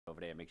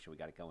over there. Make sure we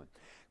got it going.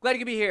 Glad you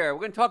could be here. We're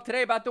going to talk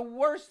today about the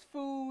worst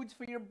foods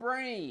for your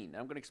brain.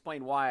 I'm going to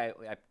explain why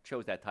I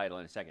chose that title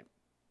in a second.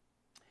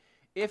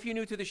 If you're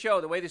new to the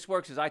show, the way this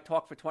works is I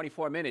talk for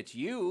 24 minutes.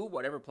 You,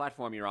 whatever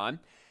platform you're on,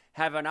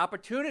 have an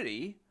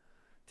opportunity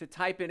to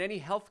type in any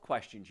health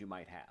questions you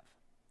might have.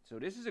 So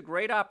this is a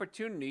great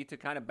opportunity to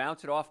kind of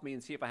bounce it off me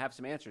and see if I have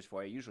some answers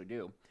for you. I usually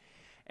do.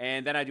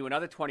 And then I do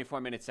another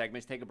 24-minute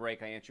segments, take a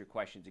break, I answer your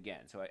questions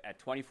again. So at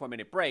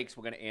 24-minute breaks,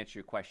 we're going to answer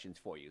your questions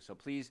for you. So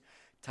please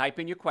type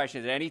in your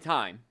questions at any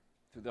time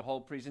through the whole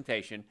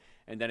presentation,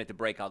 and then at the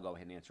break, I'll go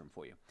ahead and answer them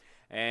for you.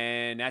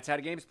 And that's how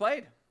the game's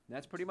played.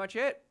 That's pretty much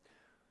it.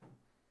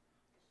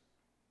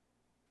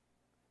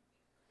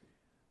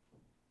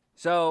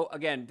 So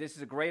again, this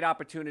is a great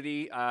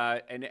opportunity,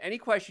 and any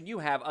question you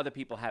have, other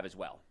people have as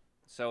well.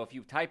 So if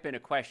you type in a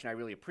question, I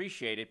really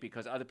appreciate it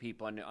because other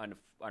people on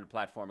the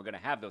platform are going to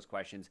have those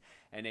questions,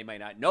 and they may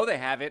not know they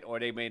have it, or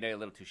they may be a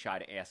little too shy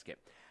to ask it.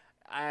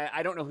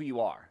 I don't know who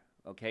you are,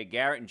 okay?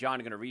 Garrett and John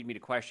are going to read me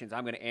the questions.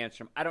 I'm going to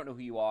answer them. I don't know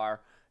who you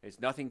are.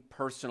 There's nothing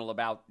personal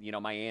about,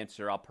 my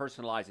answer. I'll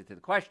personalize it to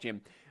the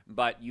question,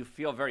 but you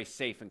feel very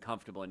safe and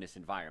comfortable in this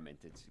environment.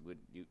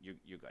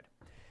 You're good.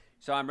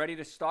 So I'm ready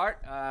to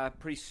start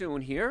pretty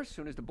soon here. As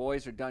soon as the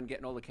boys are done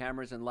getting all the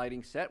cameras and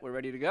lighting set, we're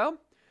ready to go.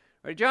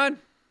 Ready, John?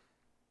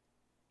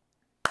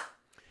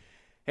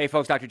 Hey,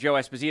 folks, Dr. Joe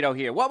Esposito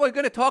here. What we're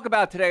going to talk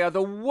about today are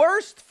the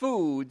worst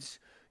foods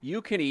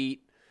you can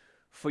eat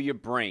for your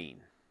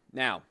brain.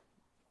 Now,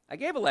 I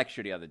gave a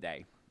lecture the other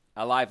day,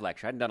 a live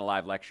lecture. I hadn't done a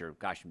live lecture,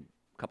 gosh, in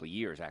a couple of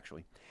years,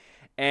 actually.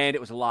 And it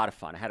was a lot of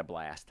fun. I had a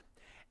blast.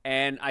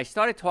 And I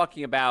started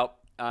talking about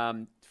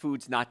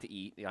foods not to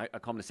eat. I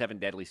call them the 7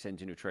 deadly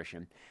sins of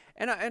nutrition.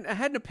 And I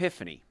had an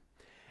epiphany.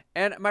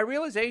 And my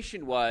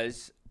realization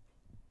was,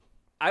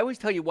 I always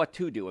tell you what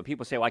to do. And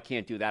people say, well, I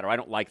can't do that, or I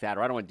don't like that,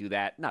 or I don't want to do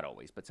that. Not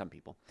always, but some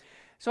people.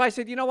 So I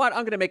said, you know what?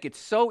 I'm going to make it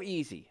so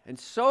easy and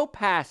so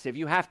passive,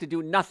 you have to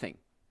do nothing.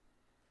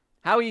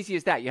 How easy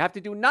is that? You have to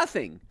do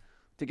nothing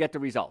to get the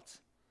results.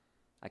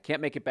 I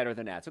can't make it better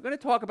than that. So I'm going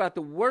to talk about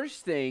the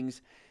worst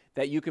things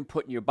that you can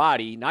put in your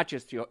body, not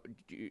just your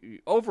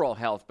overall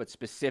health, but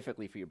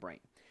specifically for your brain.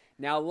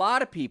 Now, a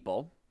lot of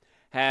people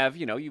have,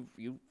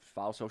 you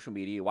follow social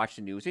media, you watch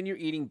the news, and you're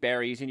eating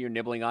berries, and you're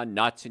nibbling on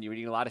nuts, and you're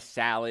eating a lot of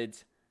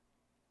salads.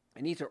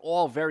 And these are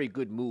all very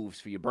good moves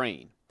for your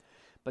brain.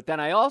 But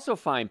then I also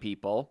find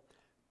people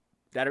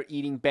that are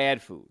eating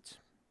bad foods.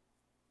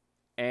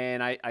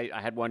 And I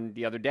had one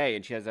the other day,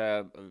 and she has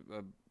a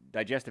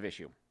digestive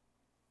issue.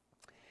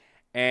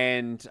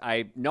 And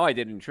I know I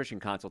did a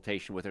nutrition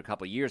consultation with her a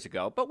couple of years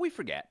ago, but we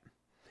forget.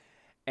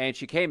 And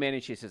she came in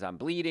and she says, I'm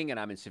bleeding and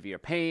I'm in severe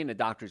pain. The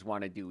doctors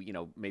want to do,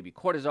 maybe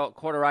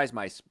cauterize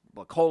my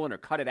colon or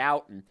cut it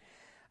out. And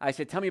I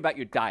said, tell me about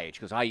your diet.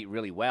 She goes, I eat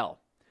really well.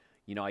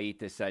 I eat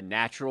this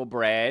natural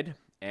bread,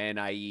 and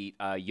I eat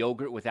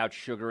yogurt without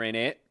sugar in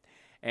it.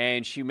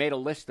 And she made a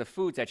list of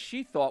foods that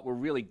she thought were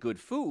really good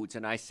foods.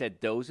 And I said,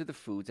 those are the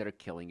foods that are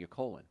killing your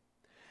colon.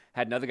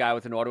 Had another guy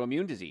with an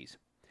autoimmune disease.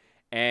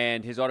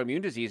 And his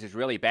autoimmune disease is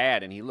really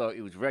bad. And he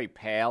was very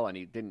pale, and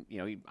he didn't,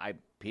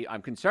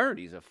 I'm concerned.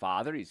 He's a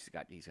father. He's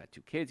got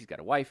 2 kids. He's got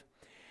a wife.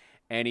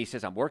 And he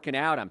says, I'm working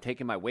out. I'm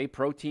taking my whey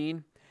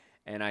protein.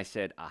 And I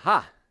said,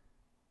 aha.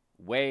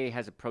 Whey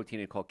has a protein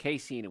in it called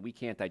casein, and we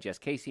can't digest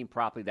casein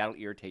properly. That'll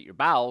irritate your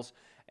bowels,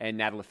 and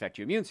that'll affect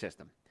your immune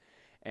system.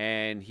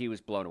 And he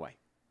was blown away.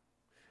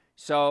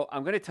 So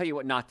I'm going to tell you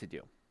what not to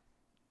do,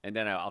 and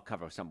then I'll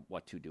cover some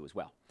what to do as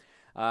well.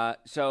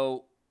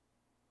 So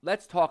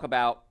let's talk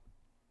about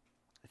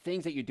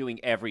things that you're doing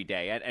every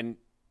day. And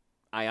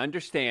I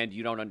understand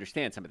you don't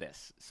understand some of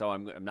this, so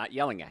I'm not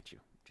yelling at you.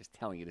 I'm just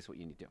telling you this is what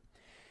you need to do.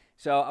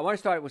 So I want to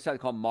start with something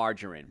called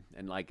margarine.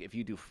 And like if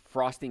you do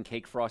frosting,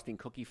 cake frosting,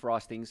 cookie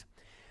frostings,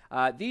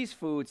 these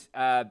foods,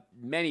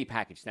 many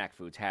packaged snack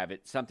foods have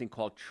it, something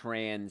called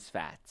trans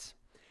fats.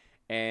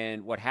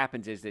 And what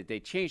happens is that they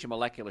change the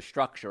molecular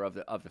structure of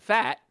the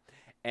fat,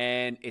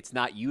 and it's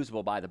not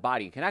usable by the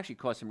body. It can actually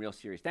cause some real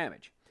serious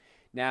damage.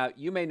 Now,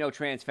 you may know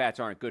trans fats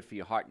aren't good for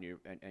your heart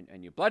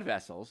and your blood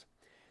vessels.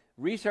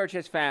 Research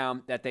has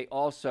found that they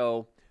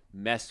also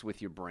mess with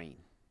your brain.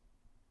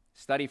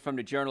 Study from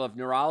the Journal of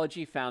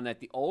Neurology found that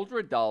the older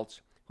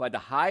adults who had the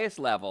highest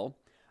level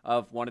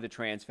of one of the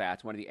trans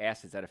fats, one of the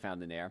acids that are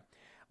found in there,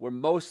 were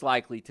most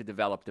likely to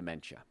develop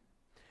dementia.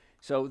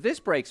 So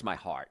this breaks my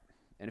heart.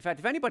 And in fact,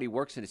 if anybody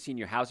works in a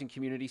senior housing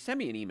community, send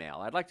me an email.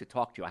 I'd like to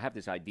talk to you. I have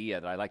this idea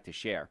that I'd like to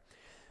share.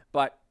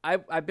 But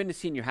I've been to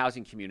senior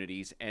housing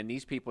communities, and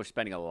these people are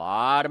spending a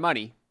lot of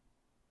money.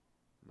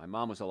 My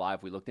mom was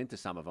alive. We looked into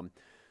some of them.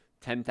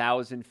 $10,000,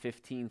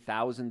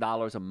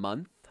 $15,000 a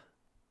month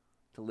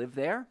to live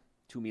there,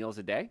 2 meals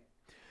a day.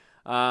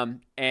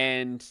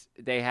 And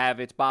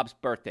it's Bob's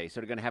birthday, so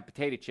they're going to have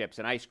potato chips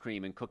and ice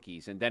cream and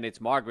cookies. And then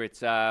it's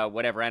Margaret's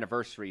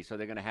anniversary, so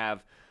they're going to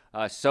have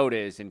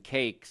sodas and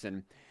cakes.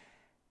 And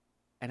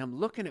I'm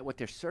looking at what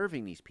they're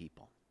serving these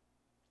people,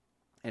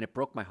 and it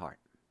broke my heart.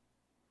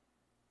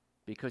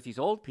 Because these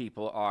old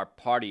people are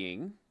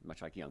partying,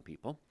 much like young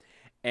people,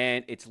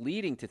 And it's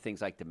leading to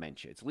things like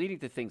dementia. It's leading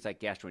to things like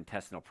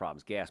gastrointestinal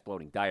problems, gas,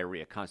 bloating,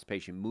 diarrhea,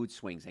 constipation, mood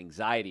swings,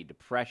 anxiety,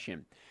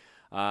 depression.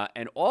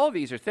 And all of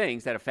these are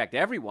things that affect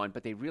everyone,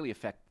 but they really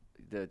affect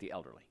the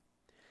elderly.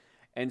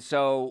 And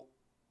so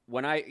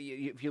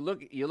if you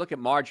look at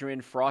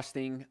margarine,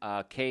 frosting,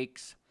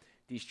 cakes,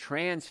 these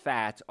trans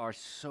fats are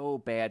so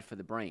bad for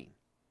the brain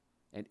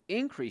and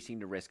increasing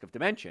the risk of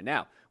dementia.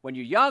 Now, when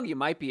you're young, you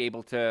might be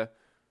able to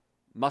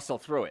muscle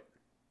through it.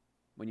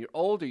 When you're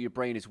older, your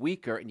brain is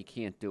weaker and you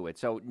can't do it.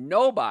 So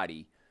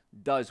nobody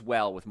does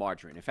well with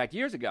margarine. In fact,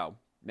 years ago,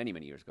 many,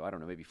 many years ago, I don't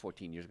know, maybe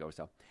 14 years ago or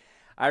so,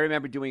 I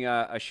remember doing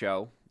a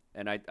show,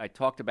 and I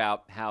talked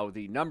about how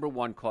the number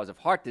one cause of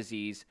heart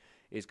disease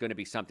is going to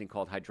be something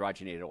called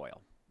hydrogenated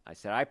oil. I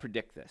said, I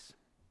predict this.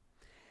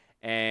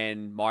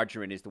 And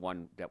margarine is the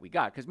one that we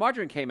got. Because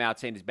margarine came out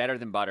saying it's better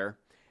than butter,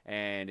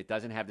 and it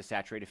doesn't have the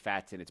saturated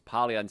fats, and it's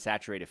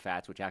polyunsaturated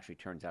fats, which actually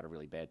turns out are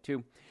really bad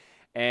too.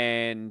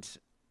 And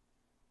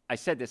I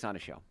said this on a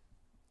show.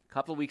 A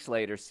couple of weeks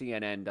later,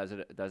 CNN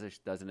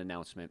does an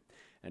announcement,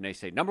 and they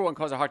say, number one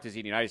cause of heart disease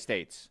in the United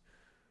States,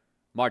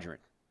 margarine.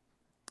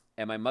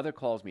 And my mother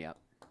calls me up,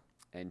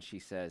 and she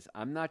says,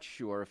 I'm not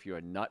sure if you're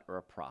a nut or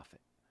a prophet.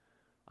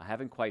 I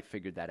haven't quite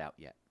figured that out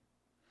yet.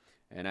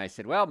 And I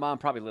said, well, Mom,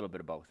 probably a little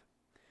bit of both.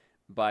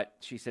 But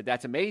she said,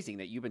 that's amazing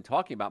that you've been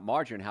talking about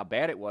margarine, how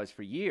bad it was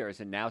for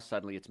years, and now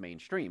suddenly it's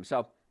mainstream.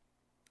 So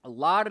a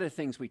lot of the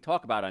things we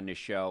talk about on this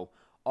show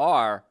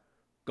are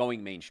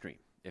going mainstream.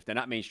 If they're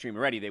not mainstream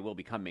already, they will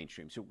become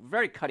mainstream. So we're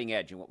very cutting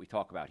edge in what we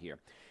talk about here.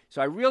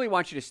 So I really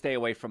want you to stay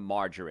away from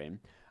margarine.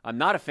 I'm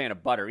not a fan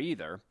of butter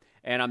either,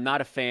 and I'm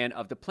not a fan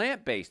of the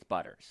plant-based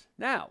butters.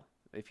 Now,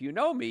 if you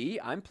know me,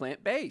 I'm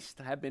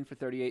plant-based. I have been for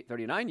 38,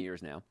 39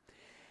 years now.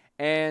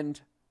 And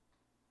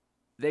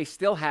they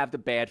still have the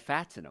bad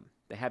fats in them.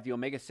 They have the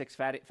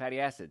omega-6 fatty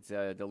acids,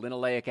 the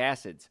linoleic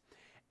acids,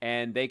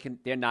 and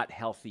they're not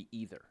healthy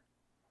either.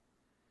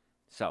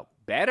 So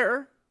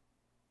better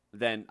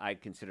than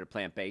I'd consider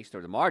plant-based,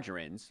 or the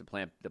margarines,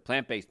 the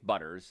plant-based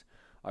butters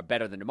are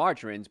better than the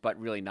margarines, but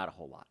really not a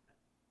whole lot.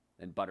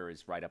 And butter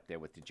is right up there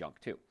with the junk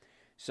too.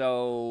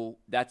 So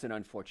that's an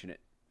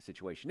unfortunate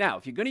situation. Now,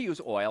 if you're going to use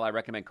oil, I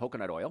recommend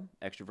coconut oil,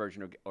 extra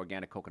virgin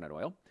organic coconut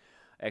oil,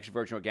 extra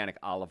virgin organic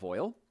olive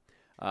oil,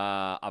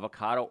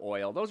 avocado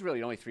oil. Those are really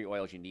the only 3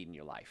 oils you need in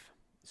your life.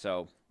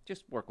 So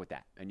just work with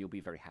that, and you'll be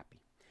very happy.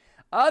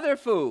 Other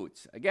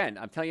foods. Again,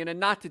 I'm telling you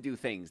not to do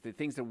things. The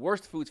things that are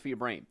worst foods for your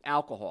brain.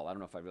 Alcohol. I don't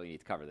know if I really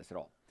need to cover this at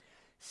all.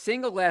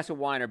 Single glass of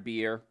wine or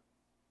beer.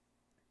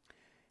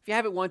 If you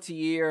have it once a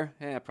year,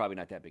 probably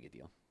not that big a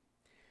deal.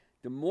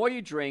 The more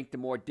you drink, the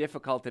more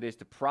difficult it is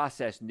to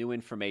process new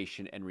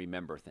information and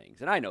remember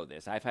things. And I know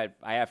this. I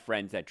have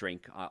friends that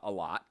drink a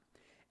lot,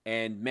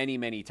 and many,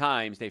 many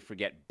times they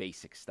forget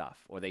basic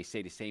stuff, or they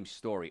say the same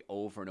story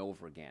over and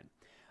over again.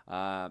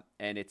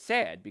 And it's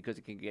sad because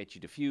it can get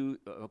you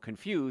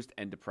confused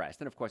and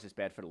depressed. And, of course, it's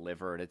bad for the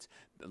liver, and it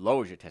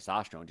lowers your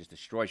testosterone, just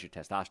destroys your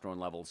testosterone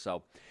levels.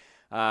 So,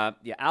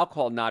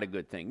 alcohol, not a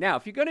good thing. Now,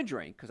 if you're going to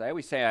drink, because I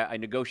always say I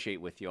negotiate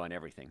with you on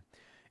everything.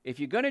 If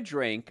you're going to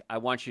drink, I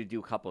want you to do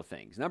a couple of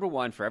things. Number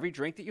one, for every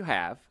drink that you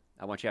have,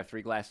 I want you to have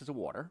 3 glasses of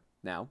water.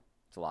 Now,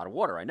 it's a lot of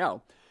water, I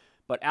know.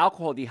 But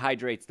alcohol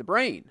dehydrates the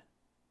brain.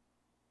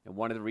 And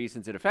one of the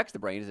reasons it affects the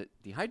brain is it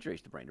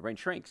dehydrates the brain. The brain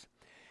shrinks.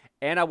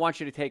 And I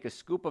want you to take a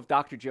scoop of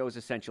Dr. Joe's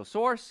Essential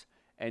Source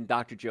and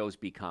Dr. Joe's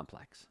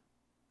B-Complex.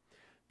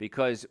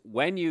 Because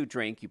when you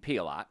drink, you pee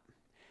a lot,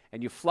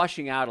 and you're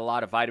flushing out a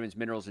lot of vitamins,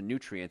 minerals, and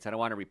nutrients. I don't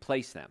want to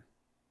replace them.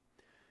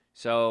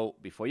 So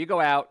before you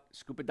go out,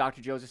 scoop of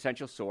Dr. Joe's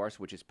Essential Source,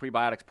 which is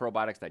prebiotics,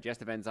 probiotics,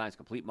 digestive enzymes,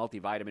 complete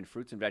multivitamin,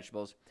 fruits and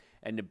vegetables.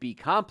 And the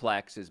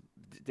B-Complex is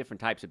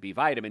different types of B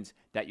vitamins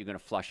that you're going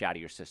to flush out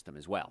of your system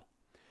as well.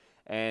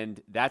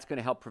 And that's going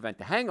to help prevent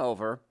the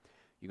hangover.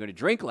 You're going to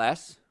drink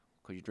less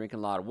because you're drinking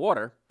a lot of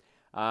water.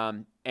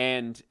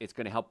 And it's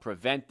going to help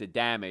prevent the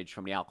damage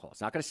from the alcohol.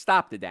 It's not going to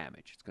stop the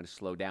damage. It's going to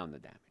slow down the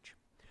damage.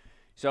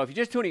 So if you're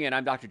just tuning in,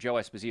 I'm Dr. Joe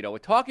Esposito. We're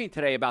talking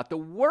today about the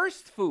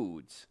worst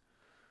foods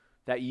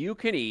that you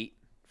can eat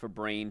for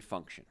brain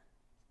function.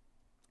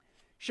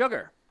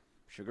 Sugar,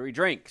 sugary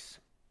drinks,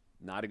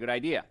 not a good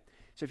idea.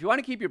 So if you want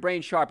to keep your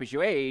brain sharp as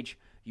you age,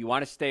 you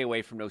want to stay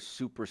away from those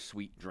super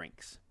sweet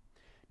drinks.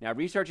 Now,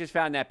 research has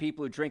found that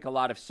people who drink a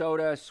lot of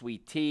soda,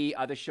 sweet tea,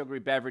 other sugary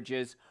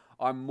beverages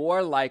are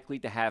more likely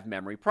to have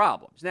memory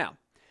problems. Now,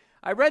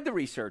 I read the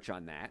research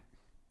on that,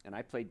 and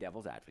I played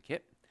devil's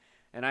advocate,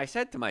 and I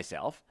said to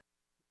myself,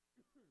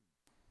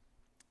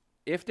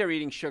 if they're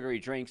eating sugary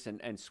drinks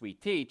and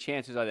sweet tea,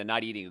 chances are they're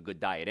not eating a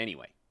good diet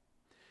anyway.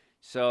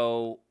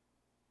 So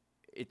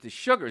the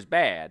sugar is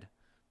bad,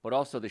 but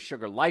also the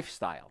sugar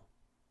lifestyle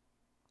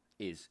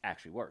is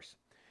actually worse.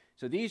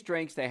 So these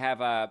drinks, they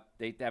have a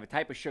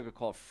type of sugar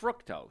called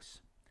fructose.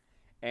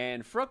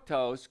 And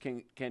fructose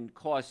can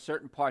cause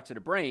certain parts of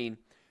the brain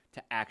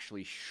to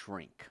actually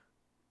shrink,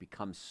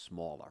 become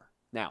smaller.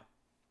 Now,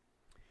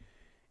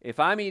 if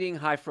I'm eating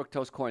high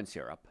fructose corn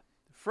syrup,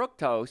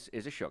 fructose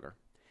is a sugar,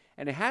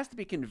 and it has to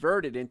be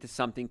converted into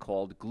something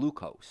called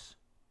glucose.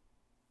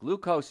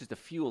 Glucose is the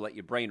fuel that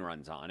your brain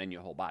runs on and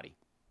your whole body.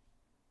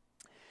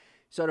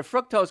 So the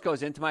fructose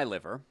goes into my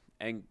liver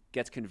and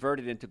gets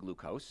converted into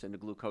glucose, and the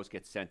glucose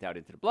gets sent out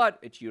into the blood.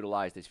 It's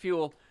utilized as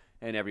fuel,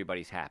 and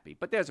everybody's happy.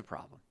 But there's a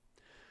problem.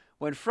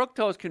 When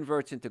fructose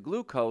converts into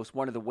glucose,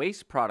 one of the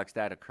waste products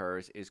that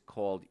occurs is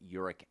called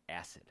uric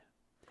acid.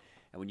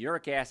 And when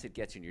uric acid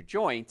gets in your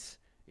joints,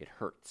 it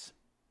hurts.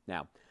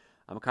 Now,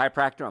 I'm a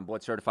chiropractor. I'm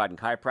board certified in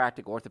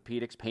chiropractic,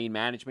 orthopedics, pain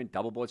management,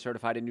 double board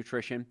certified in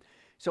nutrition.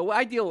 So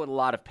I deal with a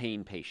lot of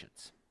pain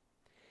patients.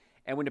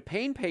 And when the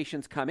pain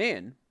patients come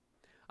in,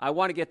 I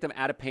want to get them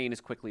out of pain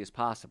as quickly as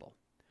possible.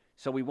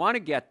 So we want to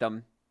get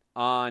them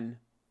off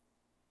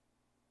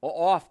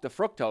the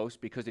fructose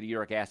because of the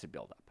uric acid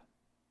buildup.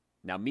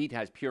 Now, meat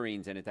has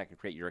purines in it that can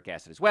create uric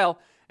acid as well,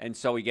 and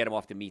so we get them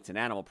off the meats and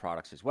animal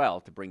products as well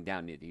to bring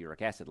down the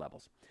uric acid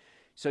levels.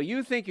 So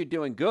you think you're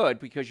doing good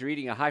because you're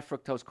eating a high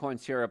fructose corn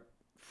syrup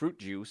fruit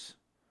juice.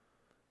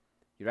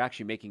 You're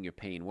actually making your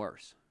pain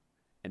worse,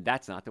 and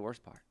that's not the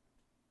worst part.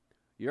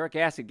 Uric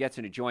acid gets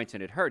into joints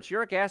and it hurts.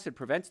 Uric acid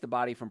prevents the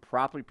body from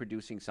properly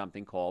producing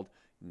something called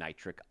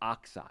nitric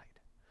oxide.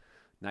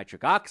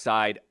 Nitric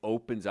oxide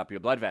opens up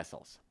your blood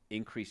vessels,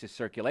 increases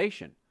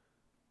circulation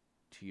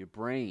to your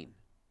brain,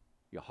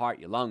 your heart,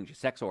 your lungs, your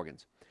sex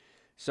organs.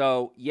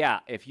 So, yeah,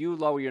 if you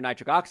lower your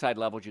nitric oxide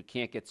levels, you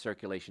can't get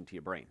circulation to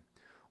your brain.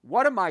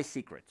 What are my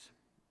secrets?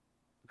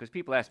 Because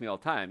people ask me all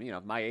the time,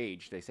 my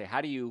age, they say,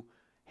 how do you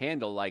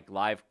handle like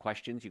live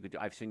questions?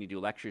 I've seen you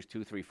do lectures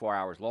 2, 3, 4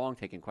 hours long,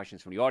 taking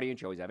questions from the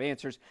audience. You always have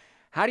answers.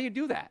 How do you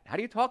do that? How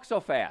do you talk so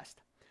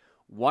fast?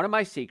 One of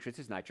my secrets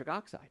is nitric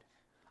oxide.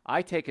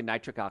 I take a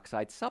nitric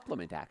oxide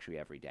supplement actually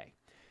every day.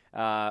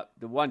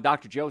 The one,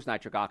 Dr. Joe's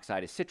nitric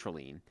oxide is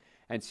citrulline.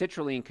 And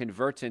citrulline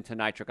converts into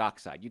nitric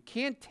oxide. You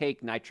can't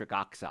take nitric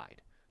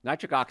oxide.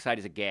 Nitric oxide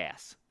is a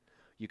gas.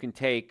 You can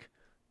take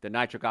the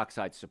nitric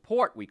oxide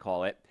support, we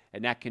call it,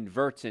 and that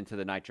converts into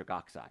the nitric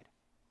oxide.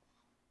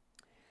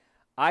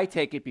 I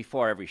take it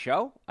before every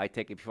show. I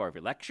take it before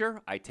every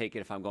lecture. I take it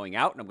if I'm going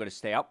out and I'm going to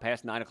stay out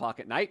past 9 o'clock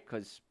at night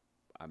because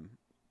I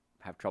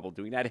have trouble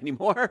doing that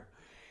anymore.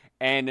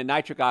 And the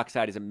nitric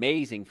oxide is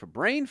amazing for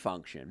brain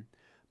function,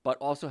 but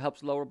also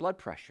helps lower blood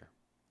pressure.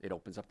 It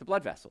opens up the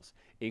blood vessels,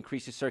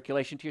 increases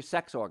circulation to your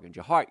sex organs,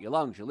 your heart, your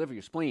lungs, your liver,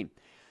 your spleen.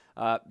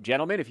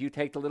 Gentlemen, if you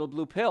take the little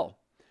blue pill,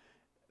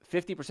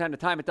 50% of the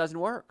time it doesn't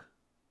work.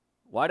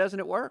 Why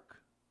doesn't it work?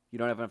 You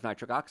don't have enough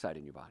nitric oxide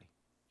in your body.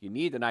 You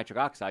need the nitric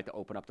oxide to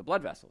open up the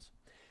blood vessels.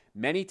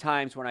 Many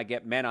times when I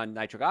get men on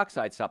nitric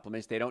oxide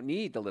supplements, they don't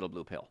need the little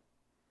blue pill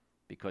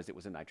because it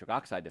was a nitric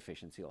oxide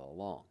deficiency all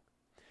along.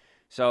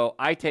 So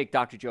I take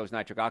Dr. Joe's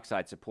nitric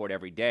oxide support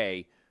every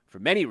day for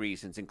many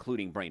reasons,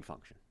 including brain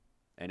function.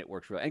 And it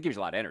works and it gives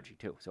you a lot of energy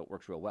too, so it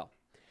works real well.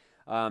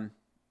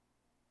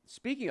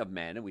 Speaking of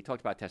men, and we talked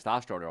about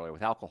testosterone earlier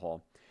with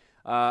alcohol,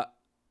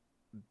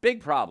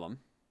 big problem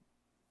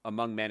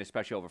among men,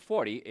 especially over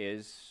 40,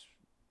 is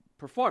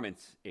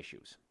performance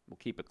issues. We'll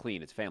keep it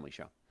clean. It's a family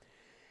show.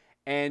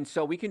 And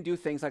so we can do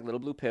things like little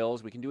blue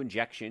pills. We can do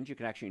injections. You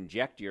can actually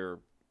inject your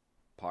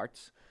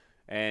parts,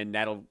 and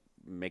that'll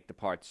make the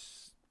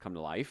parts come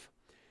to life.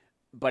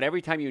 But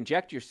every time you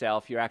inject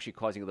yourself, you're actually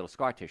causing a little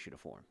scar tissue to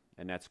form.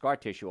 And that scar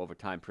tissue over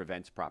time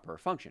prevents proper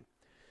function.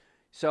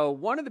 So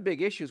one of the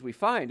big issues we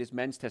find is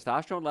men's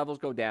testosterone levels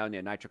go down,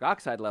 their nitric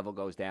oxide level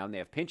goes down, they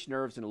have pinched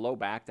nerves in the low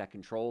back that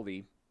control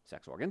the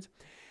sex organs,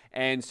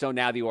 and so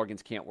now the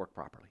organs can't work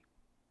properly.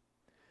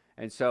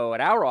 And so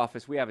at our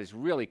office, we have this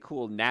really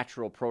cool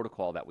natural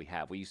protocol that we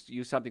have. We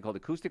use something called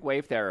acoustic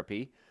wave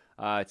therapy.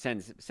 It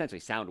sends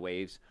essentially sound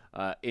waves,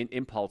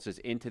 impulses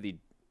into the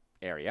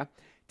area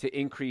to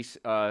increase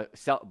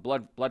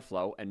blood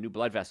flow and new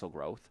blood vessel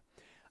growth.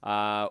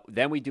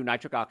 Then we do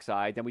nitric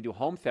oxide. Then we do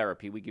home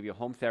therapy. We give you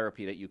home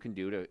therapy that you can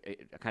do to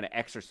kind of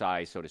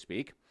exercise, so to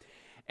speak.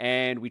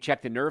 And we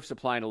check the nerve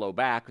supply in the low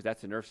back because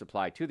that's the nerve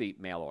supply to the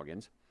male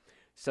organs.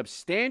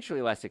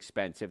 Substantially less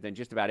expensive than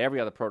just about every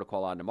other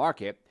protocol on the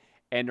market.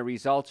 And the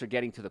results are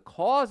getting to the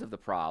cause of the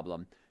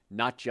problem,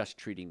 not just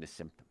treating the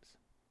symptoms.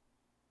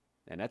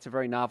 And that's a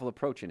very novel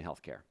approach in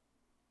healthcare.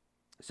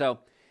 So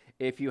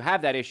if you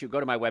have that issue,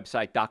 go to my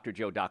website,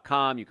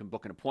 drjoe.com. You can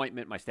book an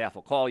appointment. My staff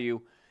will call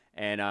you.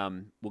 And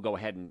we'll go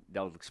ahead and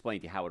they'll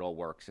explain to you how it all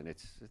works. And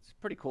it's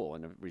pretty cool.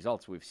 And the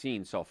results we've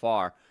seen so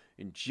far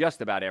in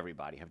just about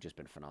everybody have just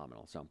been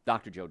phenomenal. So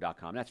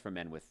drjoe.com, that's for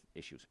men with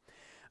issues.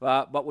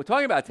 But what we're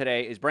talking about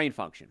today is brain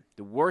function,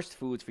 the worst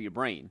foods for your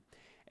brain.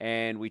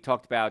 And we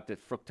talked about the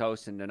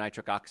fructose and the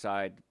nitric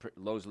oxide,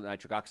 low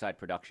nitric oxide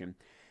production.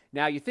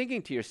 Now you're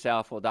thinking to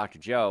yourself, well, Dr.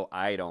 Joe,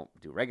 I don't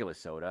do regular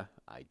soda.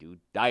 I do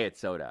diet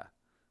soda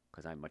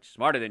because I'm much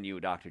smarter than you,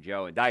 Dr.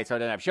 Joe. And diet soda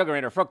doesn't have sugar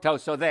in it or fructose,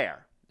 so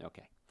there.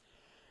 Okay.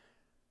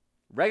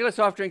 Regular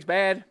soft drinks,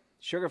 bad.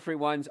 Sugar-free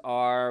ones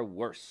are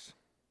worse.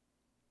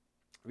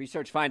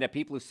 Research finds that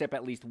people who sip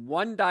at least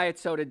one diet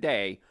soda a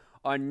day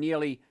are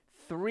nearly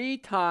 3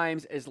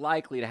 times as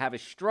likely to have a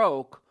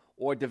stroke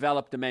or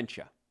develop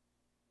dementia.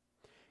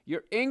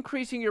 You're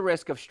increasing your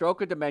risk of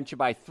stroke or dementia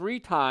by 3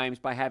 times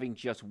by having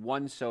just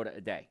one soda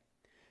a day.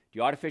 The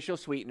artificial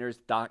sweeteners,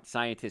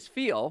 scientists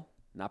feel,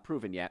 not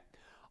proven yet,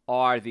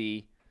 are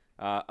the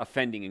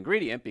offending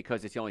ingredient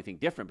because it's the only thing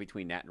different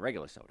between that and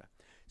regular soda.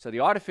 So the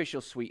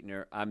artificial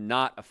sweetener, I'm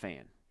not a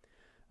fan.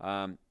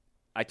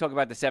 I talk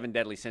about the 7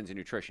 deadly sins of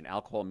nutrition: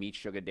 alcohol, meat,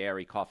 sugar,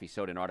 dairy, coffee,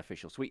 soda, and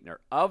artificial sweetener.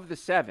 Of the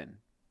 7,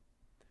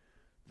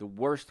 the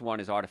worst one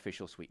is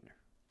artificial sweetener.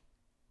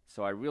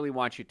 So I really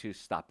want you to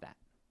stop that.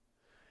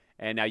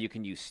 And now you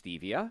can use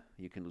stevia.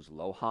 You can use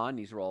Lohan.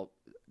 These are all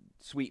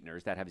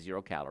sweeteners that have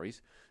 0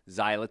 calories.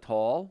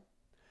 Xylitol.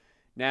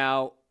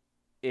 Now,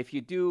 if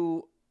you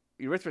do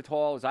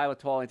erythritol,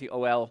 xylitol,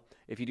 anti-OL,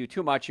 if you do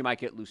too much, you might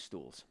get loose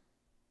stools.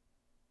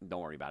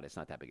 Don't worry about it. It's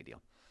not that big a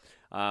deal.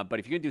 But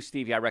if you're going to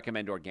do stevia, I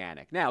recommend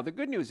organic. Now, the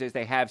good news is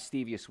they have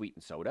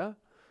stevia-sweetened soda.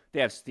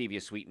 They have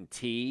stevia-sweetened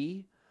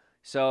tea.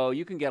 So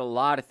you can get a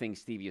lot of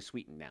things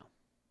stevia-sweetened now.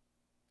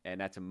 And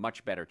that's a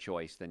much better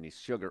choice than the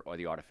sugar or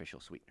the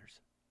artificial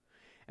sweeteners.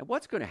 And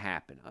what's going to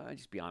happen? I'll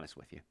just be honest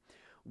with you.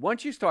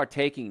 Once you start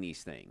taking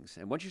these things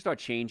and once you start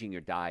changing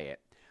your diet,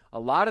 a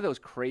lot of those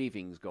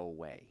cravings go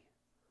away.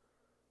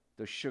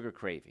 Those sugar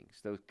cravings,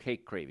 those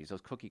cake cravings,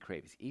 those cookie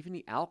cravings, even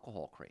the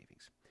alcohol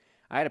cravings.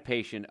 I had a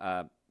patient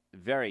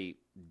very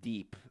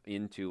deep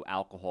into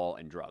alcohol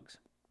and drugs.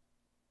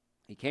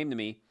 He came to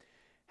me,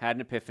 had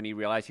an epiphany,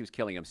 realized he was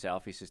killing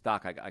himself. He says,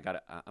 Doc,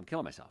 I'm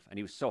killing myself. And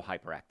he was so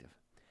hyperactive.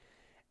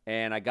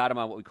 And I got him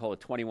on what we call a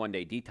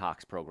 21-day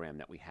detox program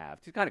that we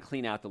have to kind of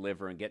clean out the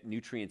liver and get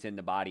nutrients in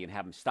the body and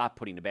have him stop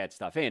putting the bad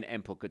stuff in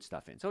and put good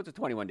stuff in. So it's a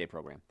 21-day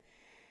program.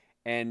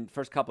 And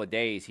first couple of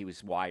days, he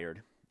was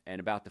wired. And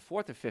about the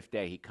 4th or 5th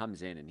day, he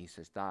comes in and he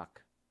says,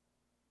 Doc,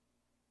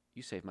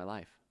 you saved my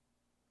life.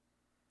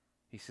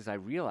 He says, I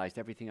realized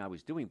everything I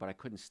was doing, but I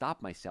couldn't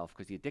stop myself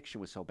because the addiction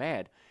was so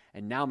bad.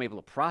 And now I'm able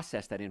to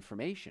process that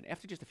information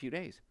after just a few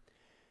days.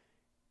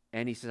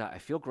 And he says, I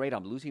feel great.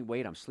 I'm losing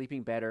weight. I'm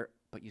sleeping better.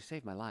 But you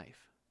saved my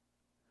life.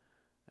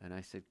 And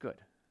I said, good.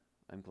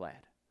 I'm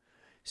glad.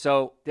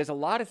 So there's a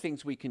lot of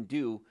things we can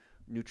do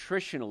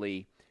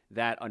nutritionally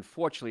that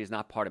unfortunately is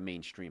not part of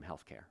mainstream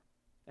healthcare.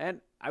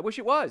 And I wish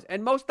it was.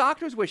 And most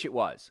doctors wish it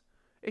was.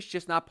 It's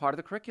just not part of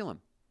the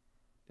curriculum.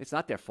 It's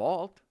not their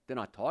fault. They're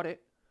not taught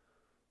it.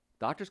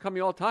 Doctors come to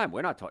me all the time.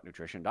 We're not taught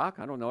nutrition, Doc.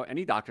 I don't know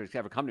any doctor who's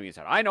ever come to me and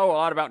said, I know a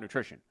lot about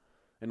nutrition,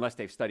 unless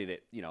they've studied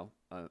it,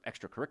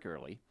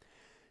 extracurricularly.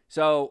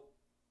 So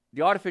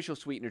the artificial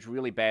sweetener is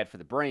really bad for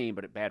the brain,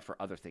 but it's bad for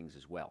other things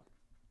as well.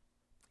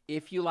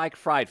 If you like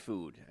fried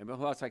food, and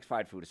who else likes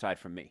fried food aside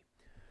from me?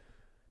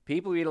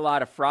 People who eat a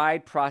lot of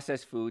fried,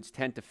 processed foods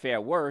tend to fare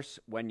worse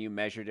when you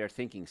measure their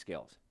thinking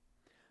skills.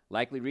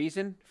 Likely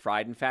reason,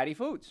 fried and fatty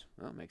foods.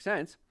 Well, makes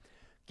sense.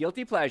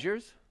 Guilty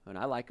pleasures, and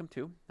I like them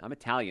too. I'm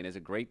Italian. There's a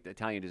great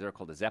Italian dessert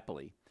called a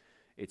zeppoli.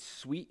 It's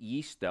sweet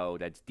yeast dough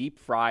that's deep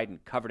fried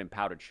and covered in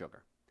powdered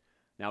sugar.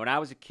 Now, when I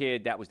was a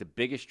kid, that was the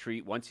biggest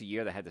treat. Once a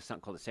year, they had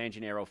something called the San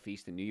Gennaro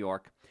Feast in New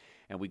York,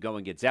 and we'd go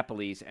and get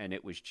zeppolis, and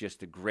it was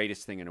just the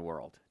greatest thing in the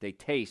world. They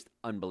taste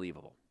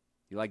unbelievable.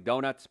 You like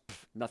donuts?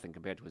 Nothing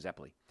compared to a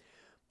zeppoli.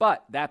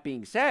 But that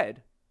being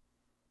said,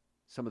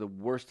 some of the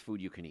worst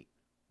food you can eat.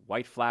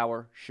 White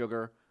flour,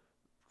 sugar,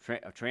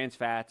 trans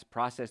fats,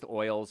 processed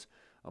oils,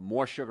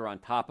 more sugar on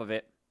top of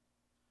it.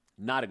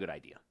 Not a good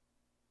idea.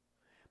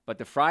 But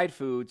the fried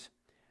foods,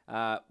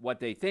 what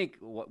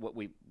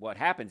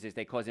happens is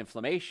they cause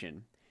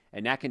inflammation,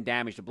 and that can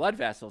damage the blood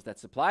vessels that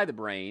supply the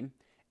brain,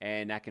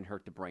 and that can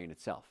hurt the brain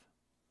itself.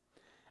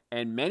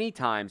 And many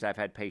times I've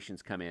had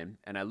patients come in,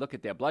 and I look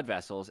at their blood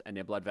vessels, and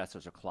their blood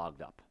vessels are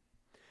clogged up.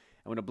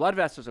 And when the blood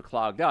vessels are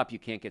clogged up, you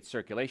can't get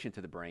circulation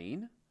to the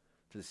brain,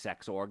 to the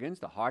sex organs,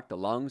 the heart, the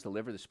lungs, the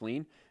liver, the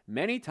spleen.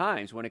 Many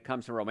times when it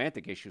comes to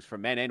romantic issues for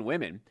men and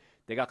women,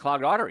 they got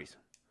clogged arteries.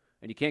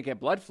 And you can't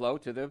get blood flow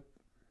to the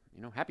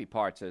happy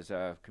parts, as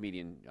a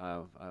comedian,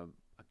 I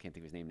can't think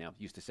of his name now,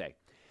 used to say.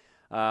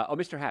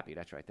 Mr. Happy,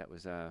 that's right. That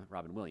was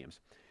Robin Williams.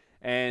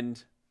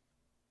 And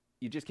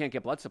you just can't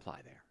get blood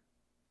supply there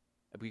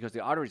because the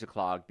arteries are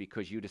clogged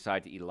because you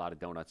decide to eat a lot of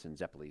donuts and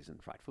zeppolis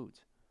and fried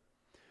foods.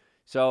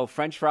 So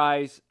French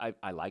fries,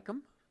 I like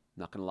them,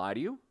 not going to lie to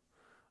you,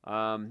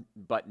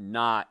 but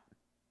not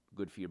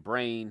good for your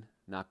brain,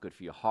 not good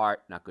for your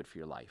heart, not good for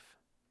your life.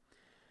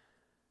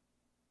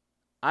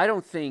 I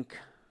don't think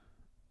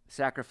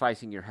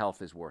sacrificing your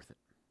health is worth it.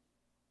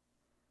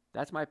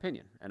 That's my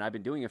opinion, and I've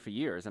been doing it for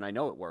years, and I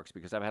know it works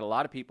because I've had a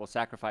lot of people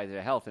sacrifice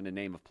their health in the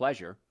name of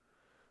pleasure.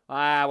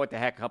 What the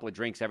heck, a couple of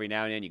drinks every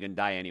now and then, you're going to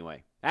die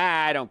anyway.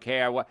 I don't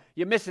care.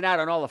 You're missing out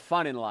on all the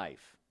fun in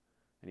life.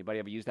 Anybody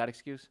ever use that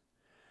excuse?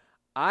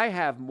 I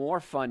have more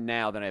fun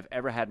now than I've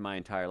ever had in my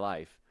entire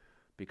life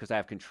because I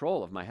have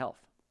control of my health.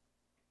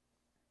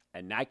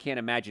 And I can't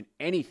imagine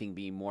anything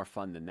being more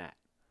fun than that.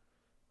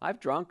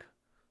 I've drunk.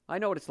 I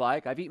know what it's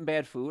like. I've eaten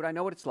bad food. I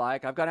know what it's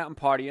like. I've gone out and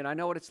partying. I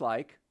know what it's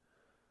like.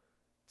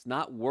 It's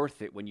not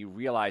worth it when you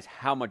realize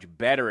how much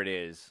better it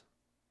is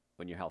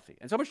when you're healthy.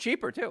 And so much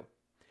cheaper, too.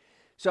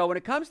 So when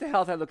it comes to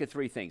health, I look at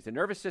 3 things: the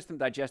nervous system,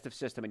 digestive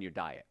system, and your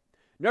diet.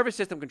 Nervous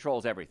system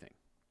controls everything.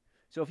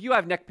 So if you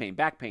have neck pain,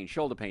 back pain,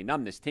 shoulder pain,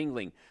 numbness,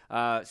 tingling,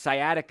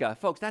 sciatica,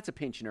 folks, that's a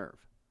pinched nerve.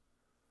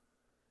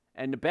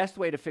 And the best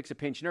way to fix a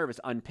pinched nerve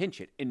is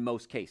unpinch it in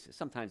most cases.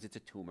 Sometimes it's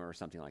a tumor or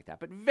something like that,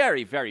 but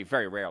very, very,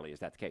 very rarely is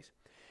that the case.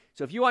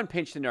 So if you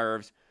unpinch the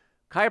nerves,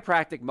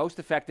 chiropractic, most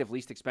effective,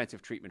 least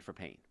expensive treatment for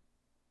pain.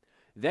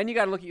 Then you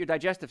got to look at your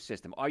digestive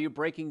system. Are you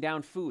breaking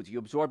down foods? Are you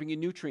absorbing your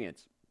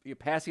nutrients? Are you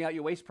passing out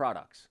your waste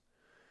products?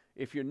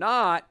 If you're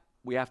not,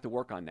 we have to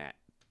work on that.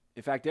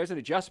 In fact, there's an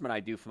adjustment I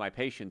do for my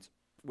patients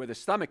where the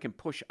stomach can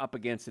push up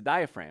against the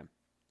diaphragm.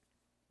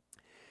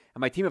 And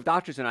my team of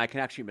doctors and I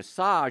can actually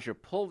massage or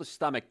pull the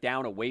stomach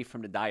down away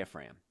from the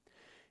diaphragm.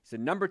 It's the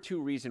number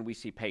 2 reason we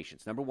see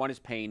patients. Number 1 is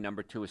pain.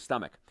 Number 2 is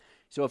stomach.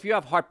 So if you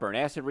have heartburn,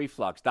 acid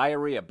reflux,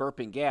 diarrhea,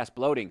 burping, gas,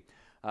 bloating,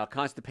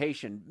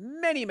 constipation,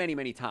 many, many,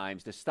 many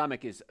times the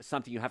stomach is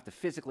something you have to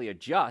physically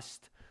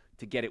adjust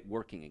to get it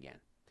working again.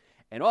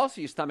 And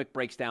also your stomach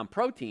breaks down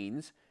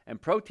proteins,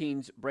 and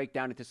proteins break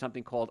down into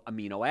something called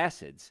amino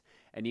acids.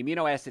 And the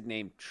amino acid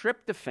named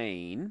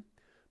tryptophan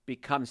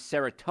becomes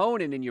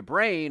serotonin in your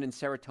brain, and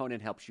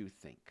serotonin helps you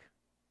think.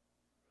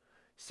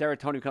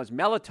 Serotonin becomes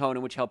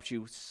melatonin, which helps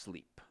you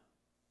sleep.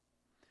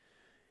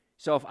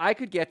 So if I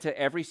could get to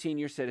every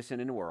senior citizen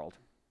in the world,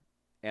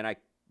 and I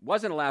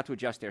wasn't allowed to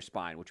adjust their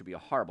spine, which would be a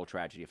horrible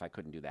tragedy if I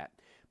couldn't do that,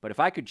 but if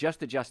I could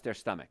just adjust their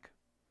stomach,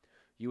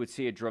 you would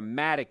see a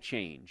dramatic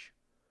change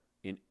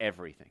in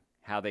everything.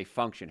 How they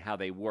function, how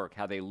they work,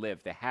 how they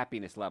live, the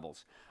happiness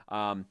levels,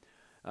 how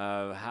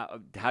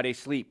they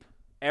sleep.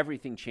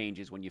 Everything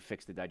changes when you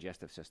fix the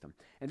digestive system.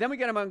 And then we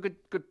get them on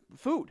good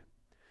food.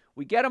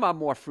 We get them on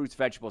more fruits,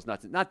 vegetables,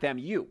 nuts. Not them,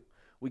 you.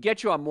 We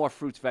get you on more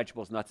fruits,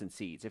 vegetables, nuts, and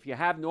seeds. If you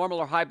have normal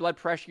or high blood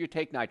pressure, you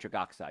take nitric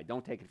oxide.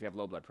 Don't take it if you have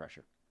low blood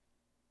pressure.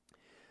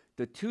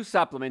 The 2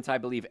 supplements I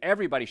believe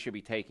everybody should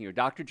be taking are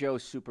Dr.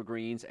 Joe's Super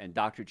Greens and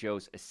Dr.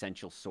 Joe's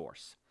Essential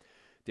Source.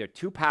 They're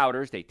 2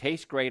 powders. They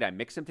taste great. I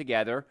mix them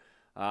together.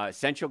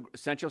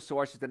 Essential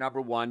Source is the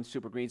number 1.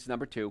 Super Greens is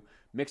number 2.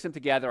 Mix them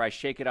together. I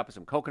shake it up with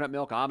some coconut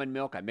milk, almond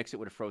milk. I mix it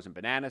with a frozen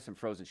banana, some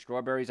frozen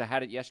strawberries. I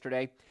had it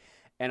yesterday.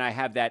 And I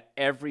have that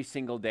every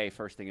single day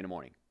first thing in the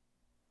morning.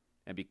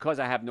 And because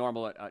I have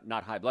normal,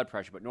 not high blood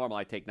pressure, but normal,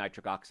 I take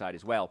nitric oxide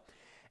as well.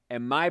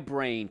 And my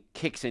brain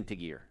kicks into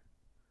gear.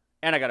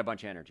 And I got a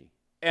bunch of energy.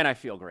 And I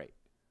feel great.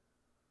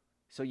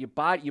 So your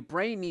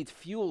brain needs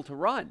fuel to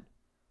run.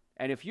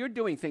 And if you're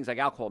doing things like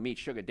alcohol, meat,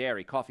 sugar,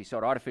 dairy, coffee,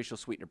 soda, artificial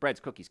sweetener,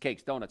 breads, cookies,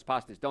 cakes, donuts,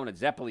 pastas,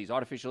 Zeppelis,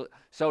 artificial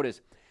sodas,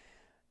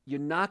 you're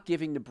not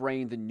giving the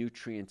brain the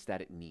nutrients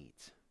that it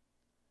needs.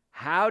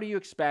 How do you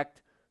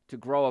expect to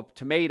grow a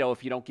tomato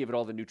if you don't give it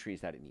all the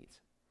nutrients that it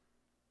needs?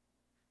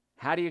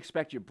 How do you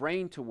expect your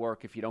brain to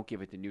work if you don't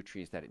give it the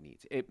nutrients that it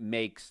needs? It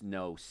makes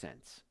no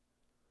sense.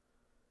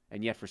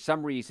 And yet, for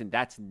some reason,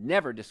 that's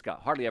never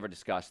discussed, hardly ever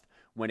discussed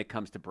when it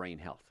comes to brain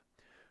health.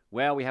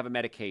 Well, we have a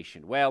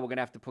medication. Well, we're going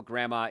to have to put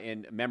grandma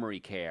in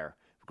memory care.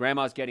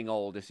 Grandma's getting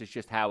old. This is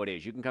just how it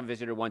is. You can come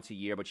visit her once a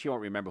year, but she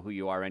won't remember who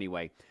you are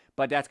anyway.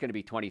 But that's going to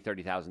be $20,000,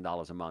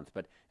 $30,000 a month.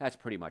 But that's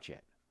pretty much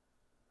it.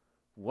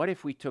 What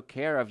if we took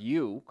care of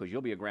you, because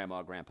you'll be a grandma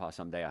or grandpa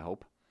someday, I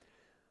hope,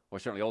 or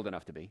certainly old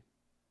enough to be.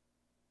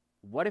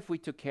 What if we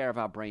took care of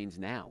our brains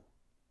now?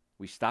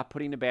 We stopped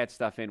putting the bad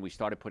stuff in. We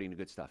started putting the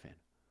good stuff in.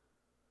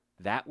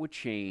 That would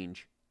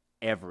change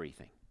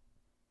everything.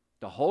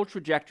 The whole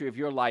trajectory of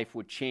your life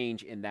would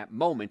change in that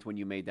moment when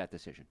you made that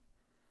decision.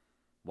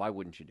 Why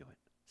wouldn't you do it?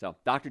 So,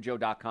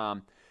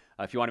 drjoe.com.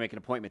 If you want to make an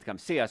appointment to come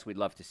see us, we'd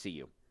love to see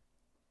you.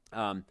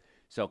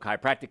 So,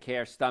 chiropractic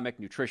care, stomach,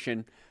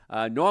 nutrition.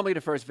 Normally,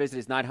 the first visit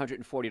is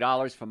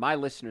 $940. For my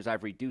listeners,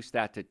 I've reduced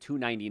that to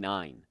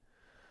 $299.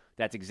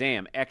 That's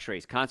exam,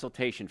 x-rays,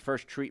 consultation,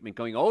 first treatment,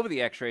 going over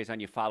the x-rays on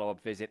your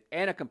follow-up visit,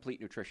 and a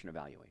complete nutrition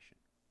evaluation.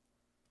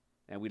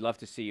 And we'd love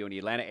to see you in the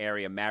Atlanta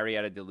area,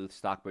 Marietta, Duluth,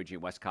 Stockbridge,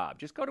 and West Cobb.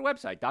 Just go to the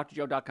website,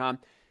 drjoe.com.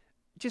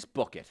 Just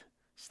book it.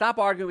 Stop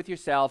arguing with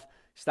yourself.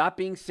 Stop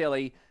being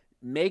silly.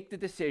 Make the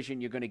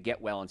decision you're going to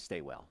get well and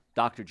stay well.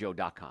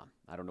 drjoe.com.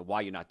 I don't know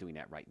why you're not doing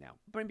that right now,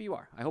 but maybe you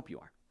are. I hope you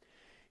are.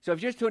 So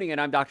if you're just tuning in,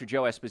 I'm Dr.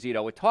 Joe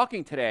Esposito. We're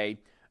talking today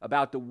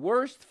about the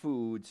worst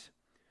foods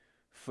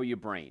for your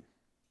brain.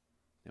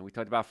 And we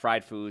talked about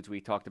fried foods.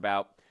 We talked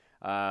about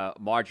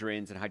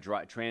margarines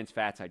and trans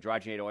fats,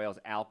 hydrogenated oils,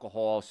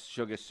 alcohol,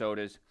 sugar,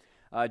 sodas.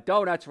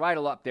 Donuts, right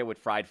up there with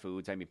fried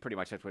foods. I mean, pretty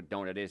much that's what a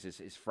donut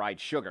is fried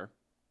sugar.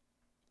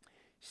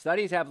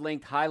 Studies have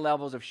linked high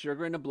levels of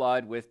sugar in the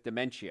blood with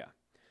dementia.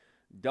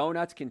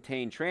 Donuts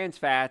contain trans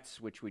fats,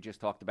 which we just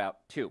talked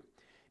about too.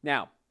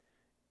 Now,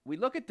 we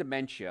look at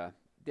dementia.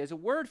 There's a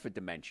word for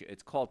dementia.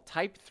 It's called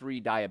type 3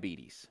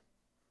 diabetes.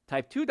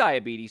 Type 2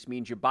 diabetes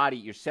means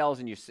your cells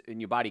in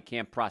your body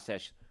can't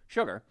process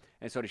sugar,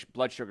 and so the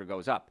blood sugar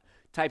goes up.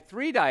 Type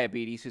 3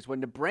 diabetes is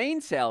when the brain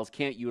cells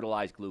can't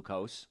utilize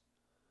glucose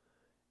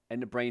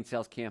and the brain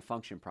cells can't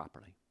function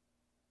properly.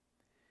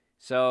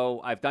 So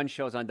I've done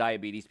shows on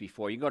diabetes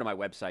before. You can go to my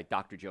website,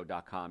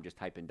 drjoe.com, just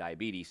type in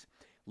diabetes.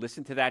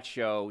 Listen to that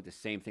show. The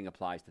same thing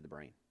applies to the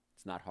brain.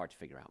 It's not hard to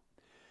figure out.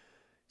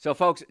 So,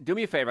 folks, do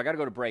me a favor. I got to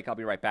go to break. I'll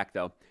be right back,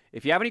 though.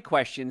 If you have any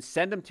questions,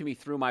 send them to me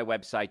through my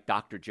website,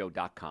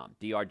 drjoe.com,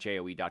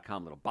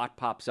 drjoe.com. Little bot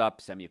pops up.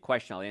 Send me a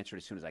question. I'll answer it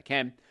as soon as I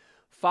can.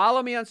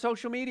 Follow me on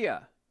social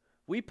media.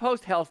 We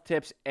post health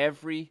tips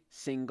every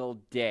single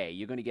day.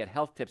 You're going to get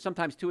health tips,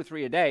 sometimes 2 or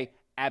 3 a day,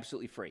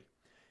 absolutely free.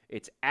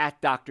 It's at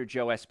Dr.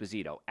 Joe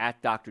Esposito,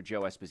 at Dr.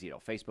 Joe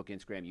Esposito, Facebook,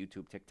 Instagram,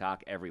 YouTube,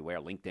 TikTok, everywhere,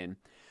 LinkedIn.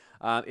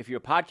 If you're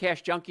a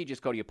podcast junkie,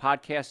 just go to your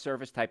podcast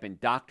service, type in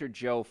Dr.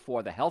 Joe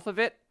for the health of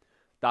it.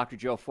 Dr.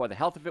 Joe for the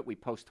health of it. We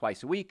post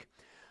twice a week.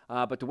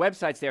 But the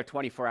website's there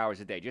 24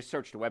 hours a day. Just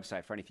search the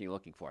website for anything you're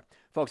looking for.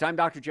 Folks, I'm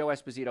Dr. Joe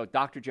Esposito,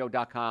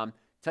 drjoe.com.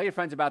 Tell your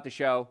friends about the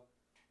show.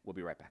 We'll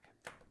be right back.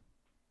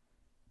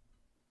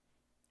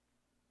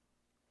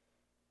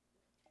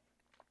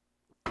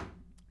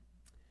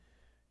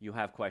 You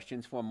have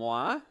questions for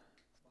moi?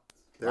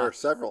 There are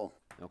several.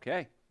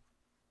 Okay.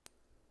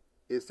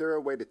 Is there a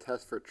way to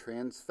test for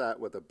trans fat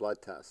with a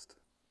blood test?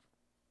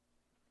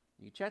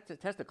 You test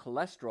the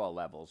cholesterol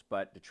levels,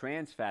 but the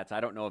trans fats,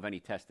 I don't know of any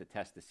test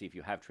to see if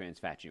you have trans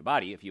fats in your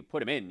body. If you put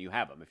them in, you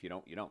have them. If you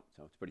don't, you don't.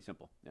 So it's pretty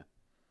simple. Yeah.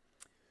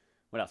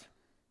 What else?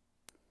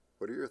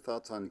 What are your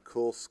thoughts on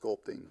Cool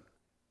Sculpting?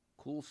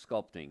 Cool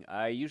Sculpting.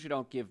 I usually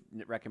don't give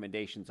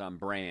recommendations on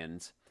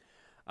brands.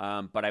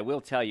 But I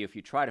will tell you, if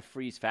you try to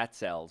freeze fat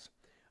cells,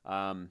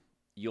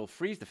 you'll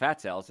freeze the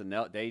fat cells, and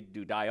they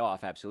do die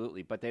off,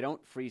 absolutely, but they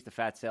don't freeze the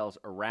fat cells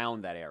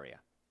around that area.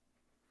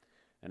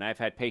 And I've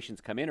had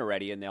patients come in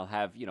already, and they'll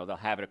have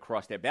it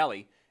across their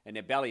belly, and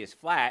their belly is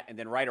flat, and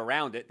then right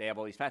around it, they have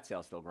all these fat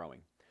cells still growing.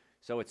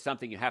 So it's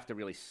something you have to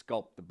really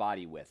sculpt the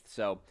body with.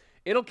 So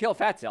it'll kill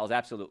fat cells,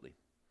 absolutely.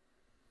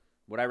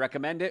 Would I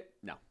recommend it?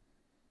 No.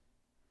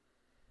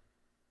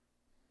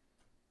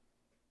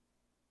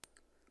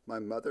 My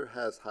mother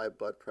has high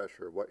blood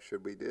pressure. What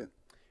should we do?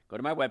 Go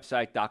to my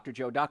website,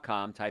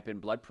 drjoe.com, type in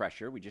blood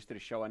pressure. We just did a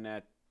show on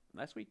that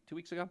last week, 2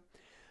 weeks ago.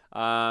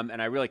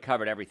 And I really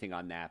covered everything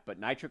on that. But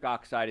nitric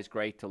oxide is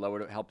great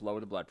to help lower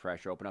the blood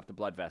pressure, open up the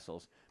blood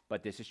vessels.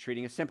 But this is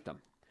treating a symptom.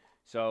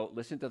 So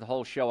listen to the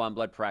whole show on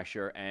blood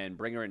pressure and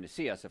bring her in to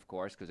see us, of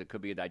course, because it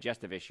could be a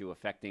digestive issue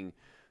affecting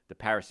the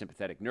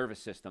parasympathetic nervous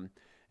system.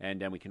 And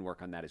then we can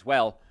work on that as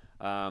well.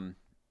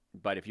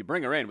 But if you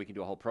bring her in, we can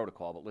do a whole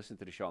protocol. But listen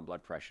to the show on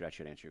blood pressure. That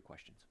should answer your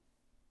questions.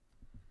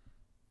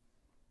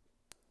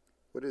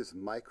 What is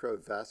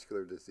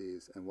microvascular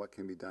disease and what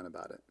can be done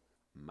about it?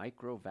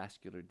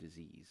 Microvascular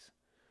disease.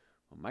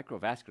 Well,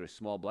 microvascular is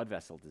small blood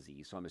vessel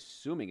disease, so I'm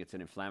assuming it's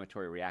an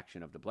inflammatory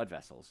reaction of the blood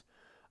vessels.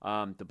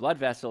 The blood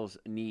vessels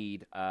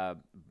need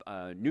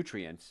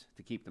nutrients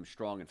to keep them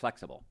strong and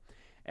flexible.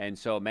 And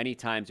so many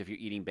times if you're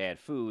eating bad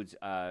foods,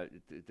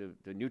 the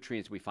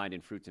nutrients we find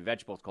in fruits and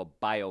vegetables called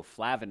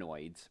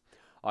bioflavonoids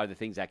are the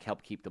things that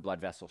help keep the blood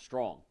vessel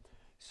strong.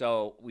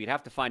 So we'd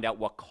have to find out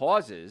what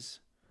causes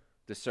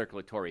the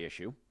circulatory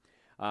issue.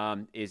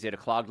 Is it a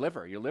clogged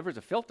liver? Your liver's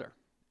a filter,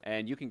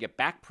 and you can get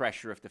back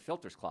pressure if the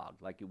filter's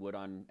clogged, like you would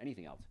on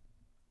anything else.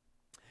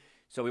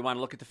 So we want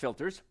to look at the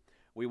filters.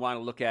 We want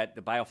to look at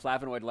the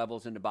bioflavonoid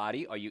levels in the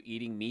body. Are you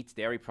eating meats,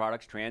 dairy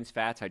products, trans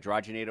fats,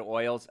 hydrogenated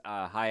oils,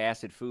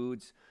 high-acid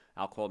foods,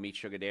 alcohol, meat,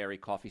 sugar, dairy,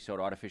 coffee,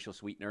 soda, artificial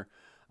sweetener?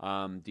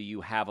 Do you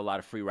have a lot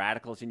of free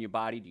radicals in your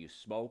body? Do you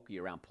smoke? Are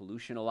you around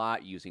pollution a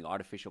lot? Using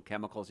artificial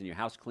chemicals in your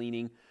house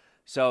cleaning?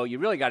 So you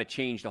really got to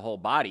change the whole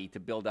body to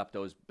build up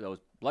those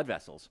blood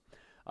vessels.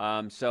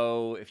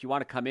 So if you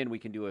want to come in, we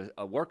can do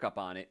a workup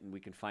on it, and we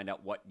can find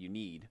out what you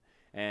need.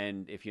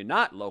 And if you're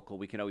not local,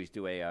 we can always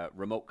do a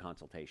remote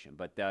consultation.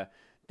 But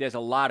there's a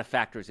lot of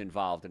factors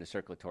involved in a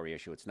circulatory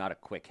issue. It's not a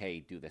quick, hey,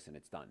 do this and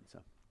it's done. So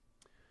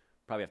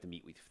probably have to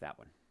meet with you for that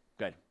one.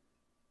 Good.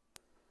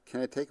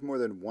 Can I take more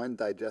than one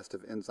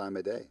digestive enzyme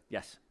a day?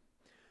 Yes.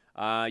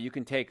 You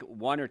can take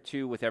 1 or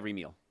 2 with every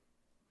meal.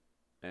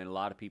 And a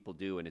lot of people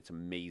do, and it's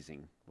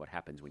amazing what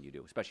happens when you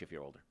do, especially if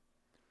you're older.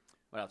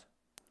 What else?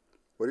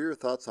 What are your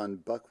thoughts on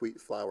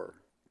buckwheat flour?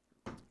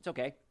 It's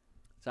okay.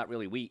 It's not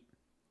really wheat.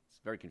 It's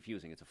very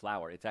confusing. It's a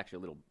flour. It's actually a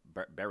little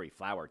berry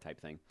flour type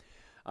thing.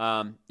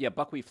 Yeah,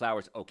 buckwheat flour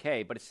is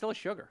okay, but it's still a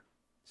sugar.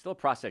 It's still a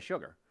processed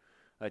sugar.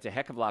 It's a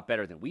heck of a lot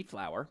better than wheat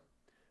flour.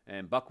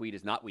 And buckwheat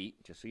is not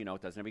wheat, just so you know.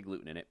 It doesn't have any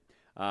gluten in it.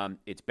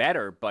 It's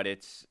better, but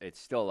it's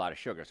still a lot of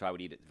sugar, so I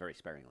would eat it very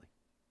sparingly.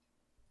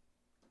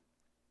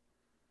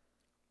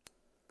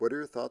 What are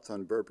your thoughts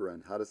on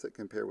berberine? How does it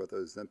compare with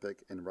Ozempic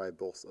and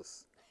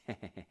Rybelsus?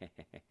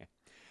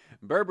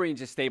 Berberine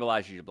just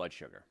stabilizes your blood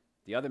sugar.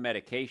 The other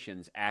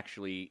medications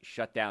actually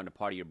shut down the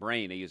part of your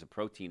brain. They use a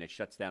protein that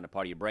shuts down the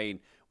part of your brain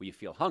where you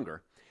feel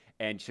hunger,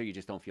 and so you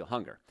just don't feel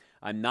hunger.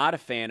 I'm not a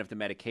fan of the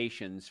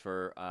medications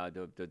for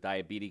the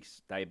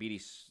diabetes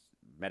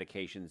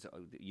medications.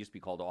 It used to be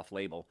called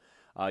off-label,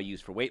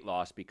 used for weight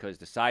loss, because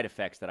the side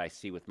effects that I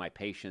see with my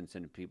patients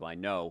and people I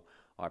know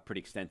are pretty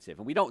extensive.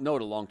 And we don't know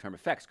the long-term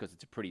effects because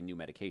it's a pretty new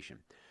medication.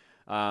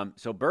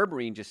 So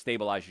berberine just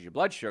stabilizes your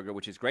blood sugar,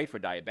 which is great for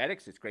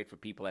diabetics. It's great for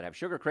people that have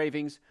sugar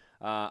cravings.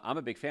 I'm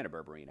a big fan of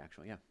berberine,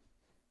 actually, yeah.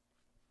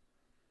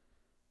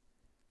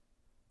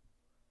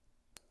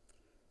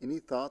 Any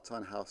thoughts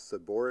on how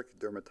seborrheic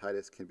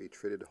dermatitis can be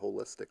treated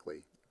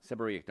holistically?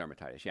 Seborrheic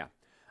dermatitis, yeah.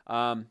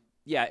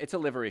 Yeah, it's a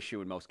liver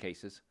issue in most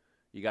cases.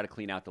 You got to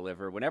clean out the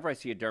liver. Whenever I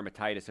see a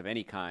dermatitis of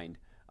any kind,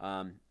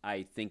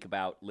 I think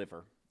about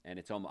liver,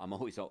 and I'm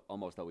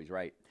almost always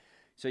right.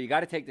 So you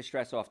got to take the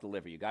stress off the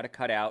liver. You got to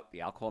cut out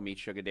the alcohol, meat,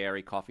 sugar,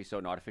 dairy, coffee,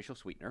 soda, and artificial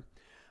sweetener.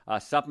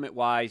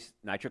 Supplement-wise,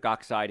 nitric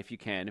oxide if you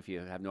can, if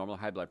you have normal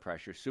high blood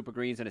pressure. Super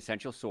Green's an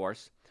essential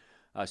source.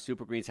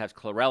 Super Greens has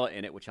chlorella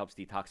in it, which helps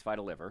detoxify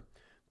the liver.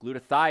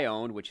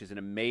 Glutathione, which is an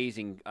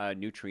amazing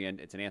nutrient.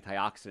 It's an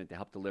antioxidant to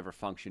help the liver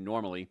function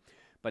normally.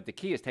 But the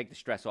key is take the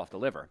stress off the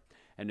liver.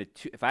 And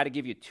if I had to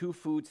give you 2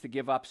 foods to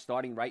give up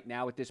starting right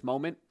now at this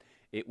moment,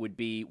 it would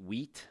be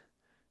wheat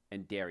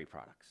and dairy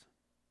products.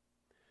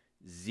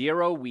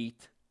 0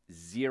 wheat,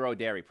 0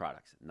 dairy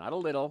products. Not a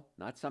little,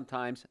 not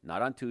sometimes,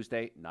 not on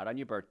Tuesday, not on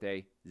your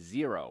birthday.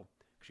 0.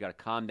 Because you got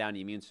to calm down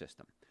the immune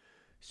system.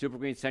 Super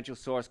Green Essential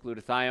Source,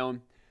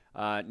 glutathione,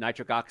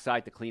 nitric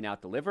oxide to clean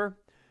out the liver.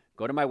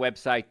 Go to my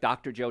website,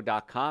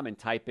 drjoe.com, and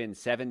type in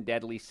 7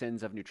 deadly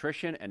sins of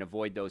nutrition and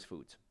avoid those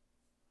foods.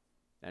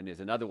 And there's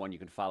another one you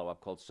can follow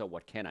up called So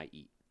What Can I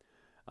Eat?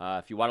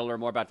 If you want to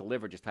learn more about the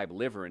liver, just type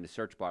liver in the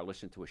search bar.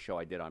 Listen to a show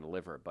I did on the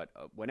liver. But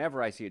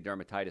whenever I see a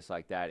dermatitis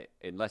like that,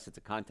 unless it's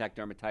a contact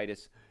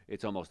dermatitis,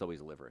 it's almost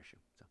always a liver issue.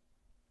 So.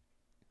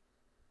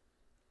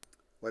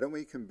 Why don't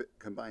we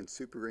combine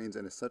Super Greens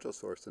and Essential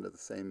Source into the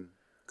same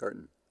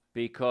carton?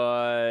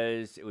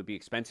 Because it would be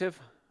expensive,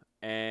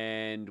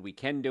 and we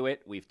can do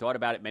it. We've thought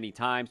about it many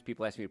times.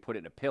 People ask me to put it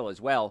in a pill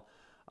as well.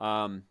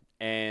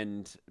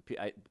 And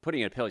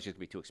putting it in a pill is just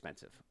going to be too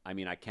expensive. I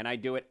mean, can I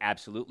do it?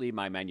 Absolutely.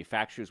 My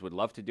manufacturers would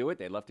love to do it.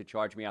 They'd love to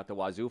charge me out the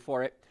wazoo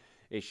for it.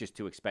 It's just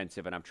too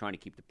expensive, and I'm trying to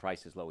keep the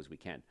price as low as we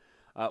can.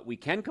 We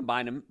can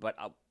combine them, but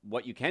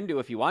what you can do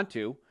if you want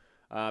to,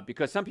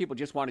 because some people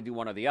just want to do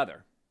one or the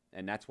other,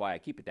 and that's why I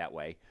keep it that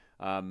way.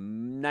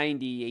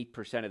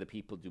 98% of the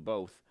people do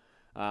both.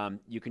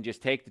 You can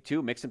just take the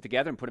 2, mix them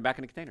together, and put them back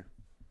in a container.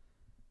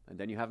 And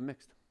then you have them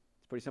mixed.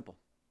 It's pretty simple.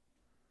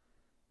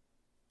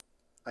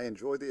 I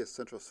enjoy the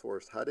Essential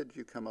Source. How did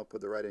you come up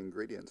with the right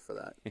ingredients for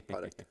that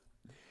product?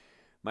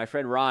 My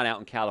friend Ron out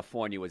in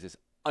California was this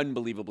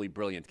unbelievably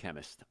brilliant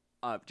chemist.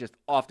 Just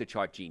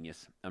off-the-chart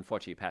genius.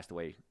 Unfortunately, he passed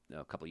away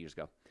a couple of years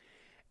ago.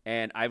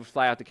 And I would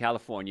fly out to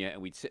California,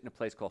 and we'd sit in a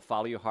place called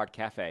Follow Your Heart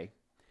Cafe.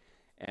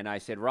 And I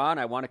said, Ron,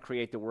 I want to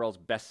create the world's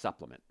best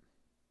supplement.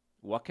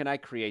 What can I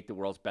create the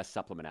world's best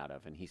supplement out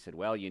of? And he said,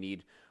 well, you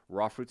need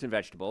raw fruits and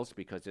vegetables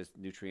because there's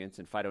nutrients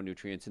and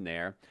phytonutrients in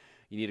there.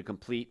 You need a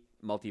complete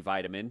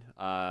multivitamin,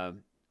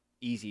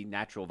 easy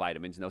natural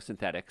vitamins, no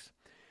synthetics.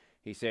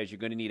 He says you're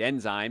going to need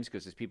enzymes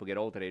because as people get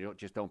older, they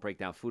don't break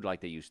down food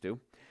like they used to.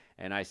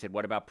 And I said,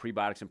 what about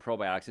prebiotics and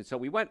probiotics? And so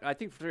we went, I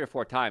think 3 or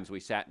 4 times we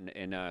sat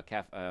in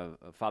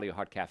Follow Your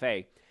Heart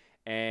Cafe,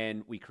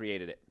 and we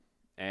created it.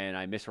 And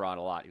I miss Ron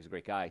a lot. He was a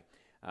great guy.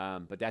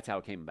 But that's how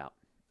it came about.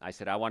 I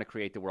said, I want to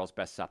create the world's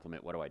best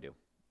supplement. What do I do?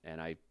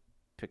 And I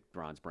picked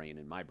Ron's brain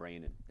and my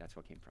brain, and that's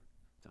what came from.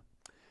 So,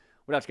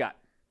 what else you got?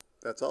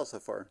 That's all so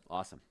far.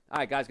 Awesome. All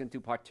right, guys, going to do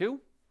part 2.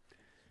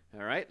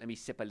 All right, let me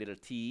sip a little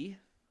tea.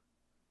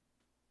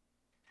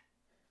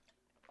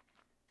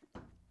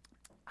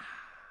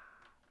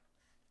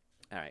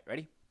 All right,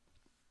 ready?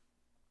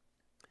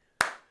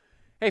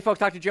 Hey, folks,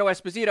 Dr. Joe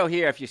Esposito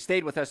here. If you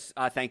stayed with us,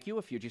 thank you.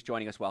 If you're just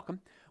joining us, welcome.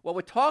 What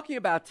we're talking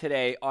about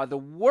today are the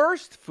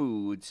worst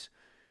foods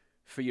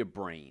for your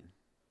brain.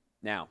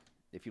 Now,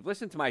 if you've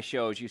listened to my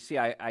shows, you see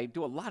I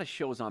do a lot of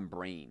shows on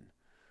brain.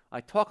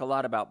 I talk a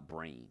lot about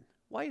brain.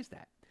 Why is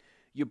that?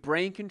 Your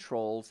brain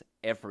controls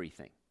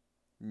everything.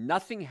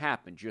 Nothing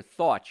happens. Your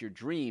thoughts, your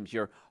dreams,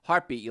 your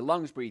heartbeat, your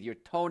lungs breathe, your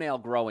toenail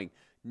growing.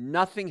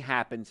 Nothing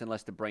happens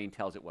unless the brain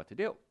tells it what to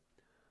do.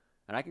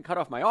 And I can cut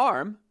off my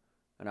arm,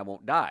 and I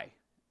won't die.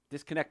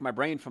 Disconnect my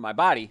brain from my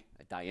body,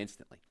 I die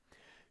instantly.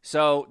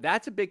 So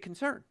that's a big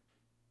concern.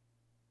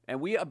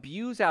 And we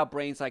abuse our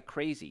brains like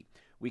crazy.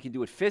 We can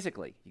do it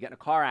physically. You get in a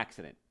car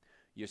accident.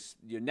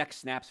 Your neck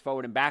snaps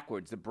forward and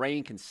backwards. The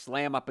brain can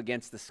slam up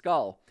against the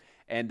skull,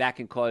 and that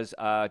can cause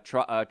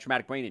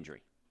traumatic brain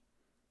injury.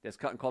 There's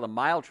something called a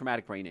mild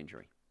traumatic brain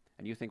injury.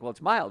 And you think, well,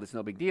 it's mild. It's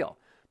no big deal.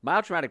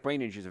 Mild traumatic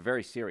brain injuries are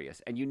very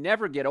serious, and you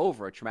never get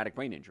over a traumatic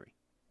brain injury.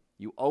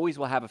 You always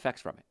will have effects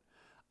from it.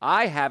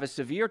 I have a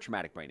severe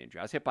traumatic brain injury.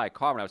 I was hit by a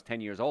car when I was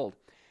 10 years old,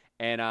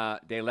 and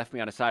they left me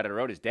on the side of the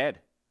road as dead.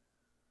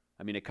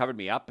 I mean, it covered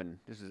me up, and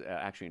this is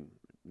actually in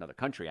another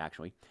country,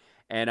 actually.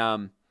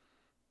 And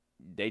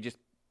they just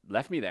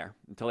left me there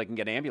until they can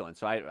get an ambulance.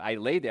 So I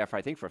laid there for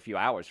a few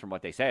hours from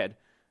what they said,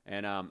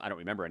 and I don't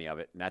remember any of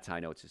it. And that's how I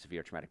know it's a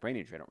severe traumatic brain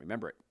injury. I don't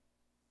remember it.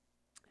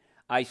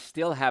 I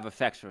still have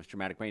effects from a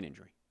traumatic brain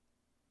injury.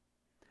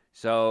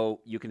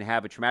 So you can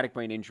have a traumatic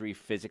brain injury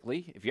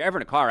physically. If you're ever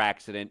in a car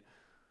accident,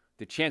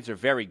 the chances are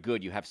very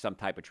good you have some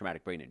type of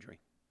traumatic brain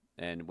injury.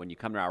 And when you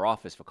come to our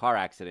office for car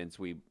accidents,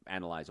 we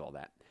analyze all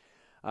that.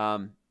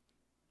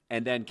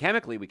 And then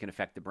chemically, we can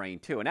affect the brain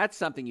too. And that's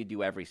something you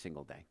do every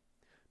single day.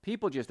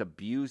 People just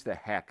abuse the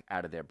heck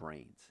out of their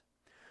brains.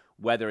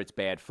 Whether it's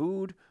bad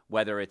food,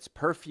 whether it's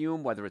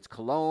perfume, whether it's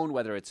cologne,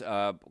 whether it's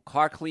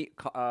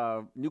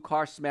new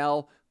car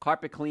smell,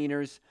 carpet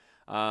cleaners,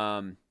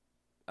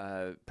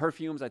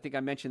 perfumes, I think I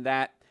mentioned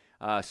that,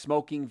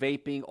 smoking,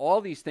 vaping, all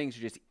these things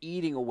are just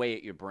eating away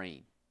at your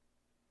brain.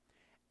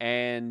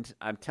 And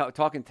I'm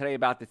talking today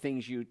about the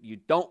things you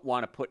don't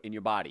want to put in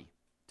your body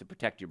to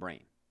protect your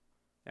brain.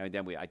 And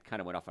then I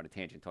kind of went off on a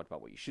tangent and talked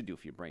about what you should do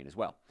for your brain as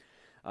well.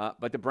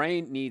 But the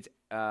brain needs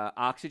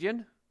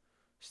oxygen,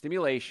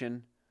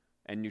 stimulation,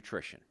 and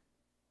nutrition.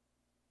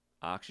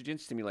 Oxygen,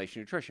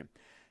 stimulation, nutrition.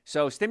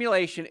 So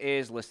stimulation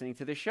is listening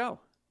to this show.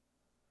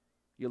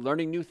 You're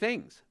learning new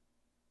things.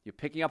 You're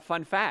picking up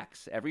fun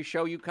facts. Every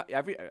show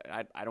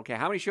I don't care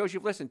how many shows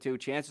you've listened to,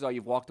 chances are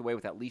you've walked away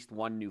with at least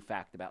one new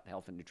fact about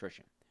health and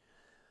nutrition.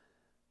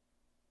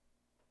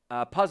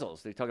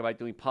 Puzzles. They talk about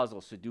doing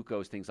puzzles,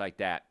 Sudokus, things like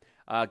that.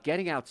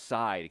 Getting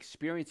outside,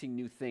 experiencing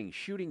new things,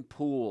 shooting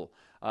pool.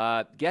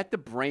 Get the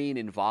brain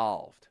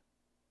involved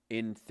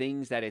in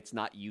things that it's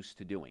not used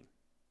to doing.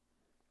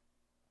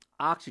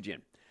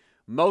 Oxygen.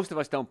 Most of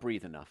us don't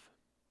breathe enough.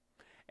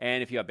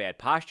 And if you have bad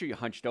posture, you're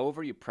hunched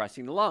over, you're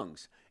pressing the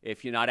lungs.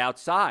 If you're not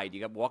outside,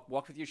 you got to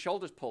walk with your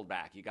shoulders pulled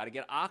back. You got to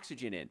get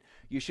oxygen in.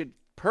 You should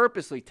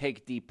purposely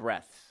take deep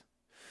breaths.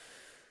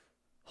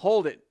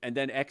 Hold it and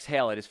then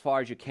exhale it as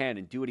far as you can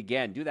and do it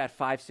again. Do that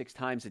 5-6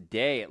 times a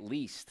day at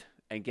least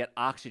and get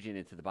oxygen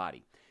into the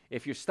body.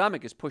 If your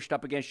stomach is pushed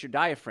up against your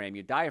diaphragm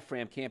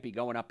can't be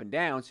going up and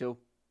down, so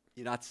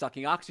you're not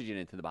sucking oxygen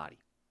into the body.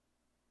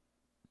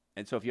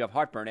 And so if you have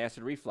heartburn,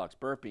 acid reflux,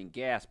 burping,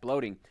 gas,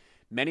 bloating,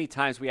 many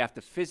times we have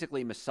to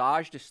physically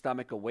massage the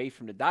stomach away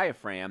from the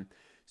diaphragm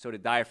so the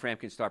diaphragm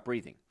can start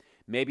breathing.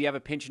 Maybe you have a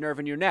pinched nerve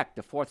in your neck.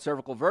 The fourth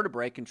cervical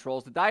vertebrae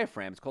controls the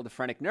diaphragm. It's called the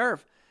phrenic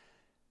nerve.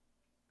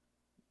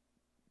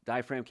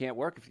 Diaphragm can't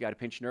work if you got a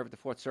pinched nerve at the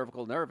fourth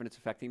cervical nerve and it's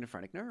affecting the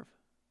phrenic nerve.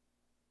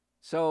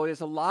 So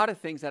there's a lot of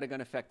things that are going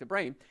to affect the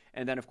brain.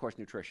 And then, of course,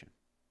 nutrition.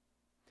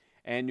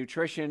 And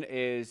nutrition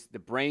is the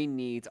brain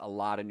needs a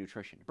lot of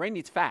nutrition. The brain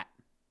needs fat.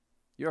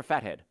 You're a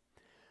fathead.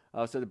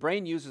 So the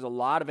brain uses a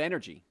lot of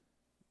energy.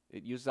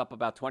 It uses up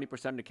about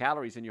 20% of the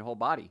calories in your whole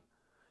body.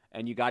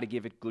 And you got to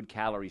give it good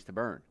calories to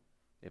burn.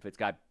 If it's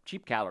got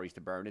cheap calories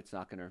to burn, it's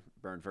not going to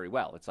burn very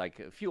well. It's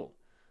like fuel.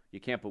 You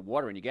can't put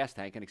water in your gas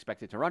tank and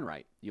expect it to run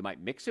right. You might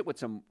mix it with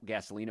some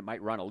gasoline. It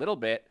might run a little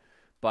bit,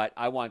 but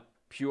I want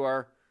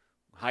pure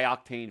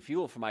high-octane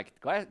fuel for my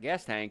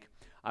gas tank.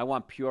 I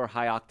want pure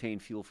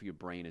high-octane fuel for your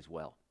brain as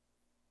well.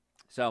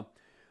 So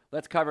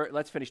let's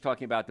finish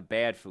talking about the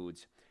bad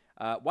foods.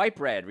 White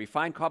bread,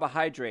 refined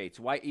carbohydrates,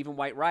 even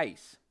white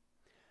rice.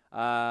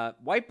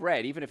 White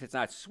bread, even if it's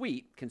not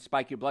sweet, can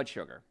spike your blood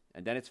sugar.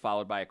 And then it's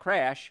followed by a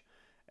crash,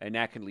 and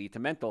that can lead to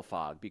mental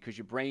fog because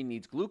your brain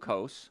needs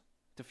glucose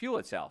to fuel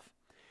itself.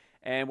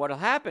 And what will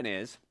happen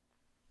is,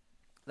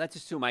 let's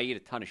assume I eat a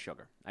ton of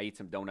sugar. I eat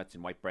some donuts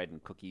and white bread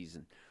and cookies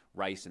and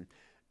rice, and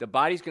the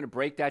body's going to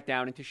break that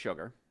down into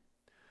sugar.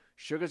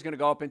 Sugar's going to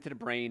go up into the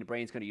brain. The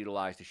brain's going to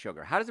utilize the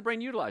sugar. How does the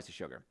brain utilize the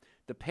sugar?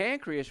 The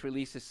pancreas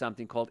releases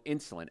something called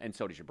insulin, and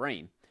so does your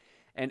brain.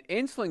 And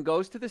insulin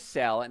goes to the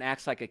cell and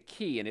acts like a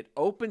key, and it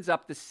opens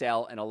up the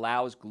cell and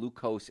allows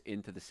glucose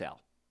into the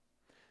cell.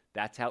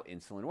 That's how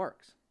insulin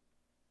works.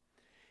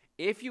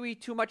 If you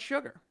eat too much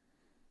sugar,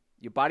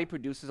 your body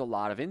produces a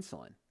lot of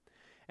insulin.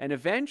 And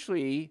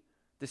eventually,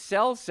 the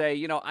cells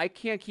say, I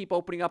can't keep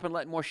opening up and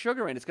letting more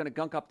sugar in. It's going to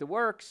gunk up the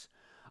works.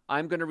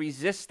 I'm going to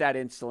resist that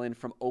insulin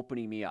from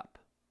opening me up.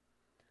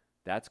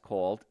 That's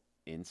called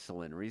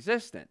insulin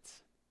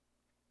resistance.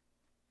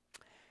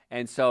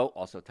 And so,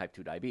 also type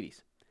 2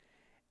 diabetes.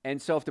 And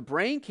so if the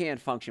brain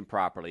can't function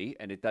properly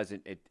and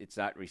it's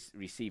not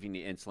receiving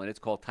the insulin, it's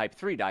called type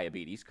 3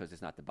 diabetes because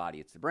it's not the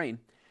body, it's the brain.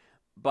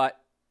 But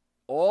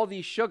all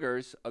these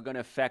sugars are going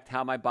to affect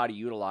how my body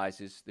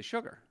utilizes the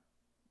sugar.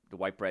 The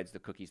white breads, the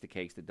cookies, the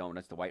cakes, the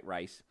donuts, the white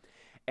rice.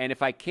 And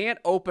if I can't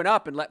open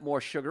up and let more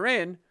sugar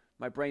in,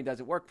 my brain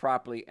doesn't work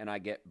properly and I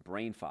get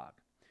brain fog.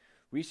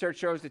 Research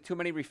shows that too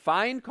many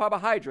refined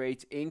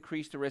carbohydrates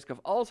increase the risk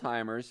of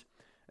Alzheimer's,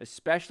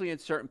 especially in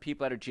certain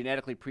people that are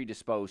genetically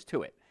predisposed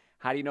to it.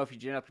 How do you know if you're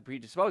genetically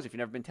predisposed if you've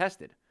never been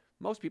tested?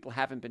 Most people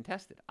haven't been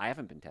tested. I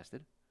haven't been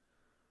tested.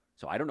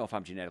 So I don't know if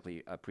I'm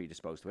genetically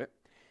predisposed to it.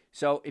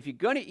 So if you're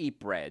going to eat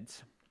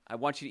breads, I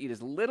want you to eat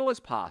as little as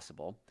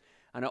possible.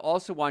 And I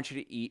also want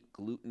you to eat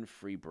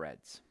gluten-free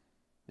breads.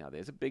 Now,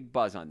 there's a big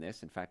buzz on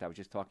this. In fact, I was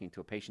just talking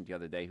to a patient the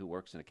other day who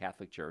works in a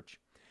Catholic church.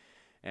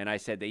 And I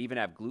said they even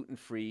have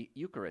gluten-free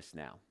Eucharist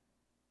now.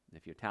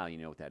 If you're Italian,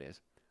 you know what that is.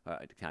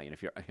 Italian.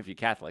 If you're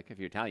Catholic. If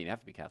you're Italian, you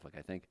have to be Catholic,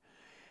 I think.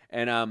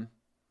 And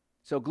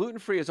so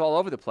gluten-free is all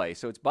over the place.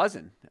 So it's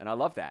buzzing. And I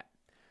love that.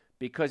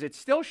 Because it's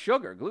still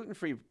sugar.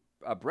 Gluten-free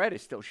bread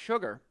is still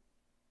sugar.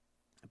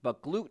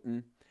 But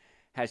gluten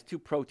has two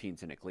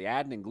proteins in it,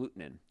 gliadin and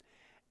glutenin.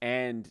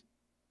 And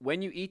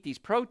when you eat these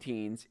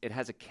proteins, it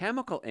has a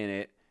chemical in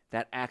it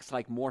that acts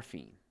like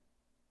morphine.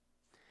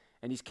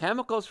 And these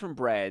chemicals from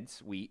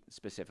breads, wheat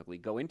specifically,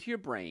 go into your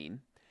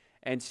brain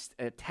and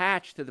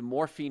attach to the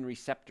morphine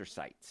receptor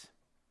sites.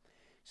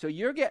 So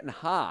you're getting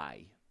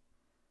high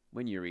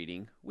when you're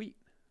eating wheat.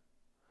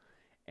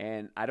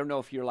 And I don't know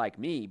if you're like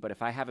me, but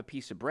if I have a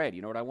piece of bread,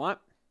 you know what I want?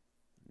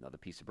 Another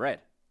piece of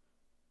bread.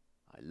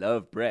 I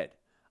love bread.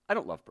 I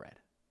don't love bread.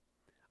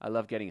 I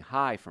love getting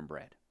high from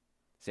bread.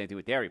 Same thing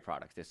with dairy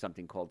products. There's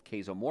something called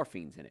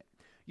casomorphines in it.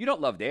 You don't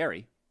love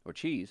dairy. or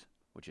cheese,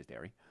 which is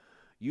dairy,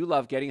 you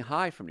love getting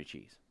high from the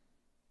cheese.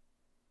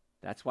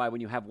 That's why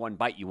when you have one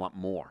bite, you want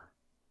more.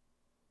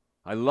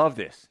 I love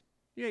this.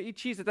 You eat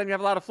cheese that doesn't have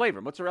a lot of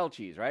flavor. Mozzarella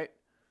cheese, right?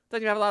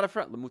 Doesn't have a lot of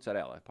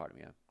mozzarella. Pardon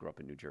me. I grew up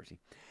in New Jersey.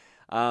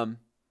 Doesn't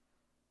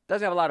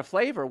have a lot of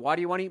flavor. Why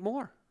do you want to eat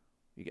more?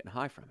 You're getting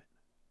high from it.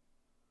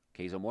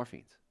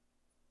 Casomorphines.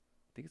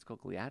 I think it's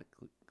called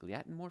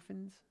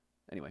gliatin-morphins.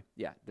 Anyway,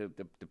 yeah,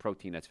 the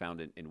protein that's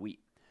found in wheat.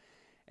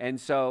 And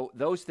so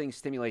those things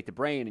stimulate the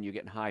brain, and you're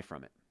getting high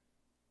from it.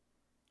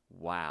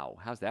 Wow.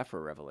 How's that for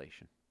a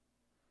revelation?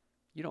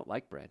 You don't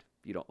like bread.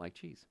 You don't like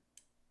cheese.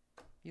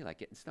 You like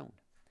getting stoned.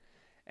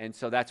 And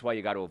so that's why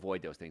you got to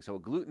avoid those things. So a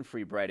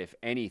gluten-free bread, if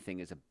anything,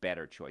 is a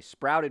better choice.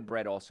 Sprouted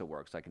bread also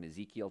works, like an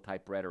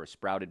Ezekiel-type bread or a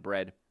sprouted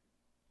bread.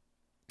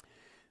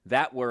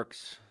 That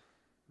works.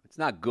 It's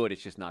not good.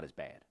 It's just not as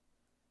bad.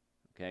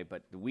 Okay,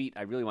 but the wheat,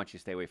 I really want you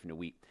to stay away from the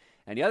wheat.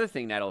 And the other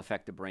thing that'll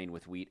affect the brain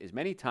with wheat is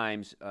many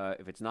times,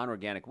 if it's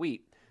non-organic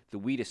wheat, the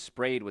wheat is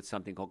sprayed with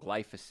something called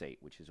glyphosate,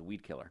 which is a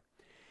weed killer.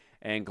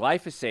 And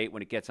glyphosate,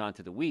 when it gets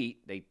onto the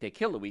wheat, they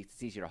kill the wheat.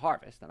 It's easier to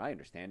harvest. And I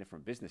understand it from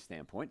a business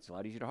standpoint. It's a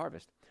lot easier to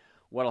harvest.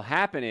 What will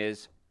happen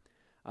is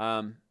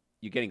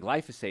you're getting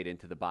glyphosate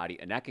into the body,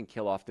 and that can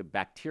kill off the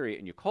bacteria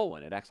in your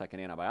colon. It acts like an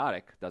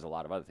antibiotic, does a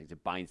lot of other things.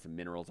 It binds to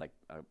minerals like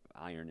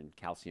iron and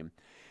calcium.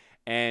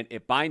 And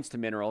it binds to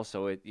minerals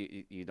so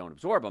you don't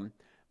absorb them,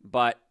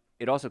 but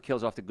it also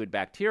kills off the good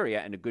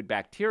bacteria, and the good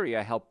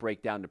bacteria help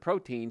break down the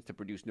proteins to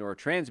produce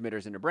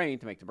neurotransmitters in the brain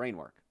to make the brain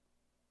work.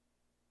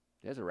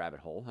 There's a rabbit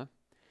hole, huh?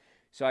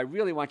 So I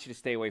really want you to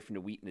stay away from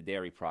the wheat and the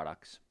dairy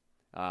products,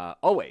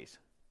 always,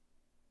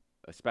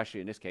 especially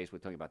in this case, we're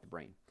talking about the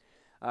brain.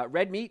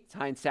 Red meat, it's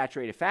high in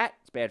saturated fat.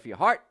 It's bad for your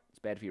heart. It's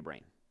bad for your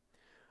brain.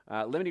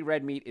 Limiting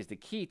red meat is the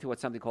key to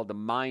what's something called the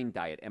MIND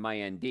diet,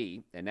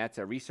 M-I-N-D, and that's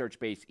a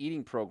research-based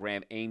eating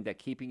program aimed at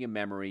keeping your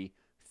memory,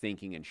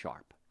 thinking, and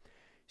sharp.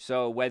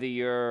 So whether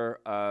you're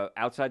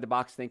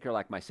outside-the-box thinker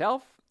like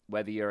myself,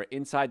 whether you're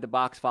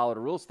inside-the-box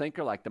follow-the-rules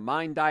thinker like the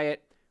MIND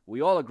diet, we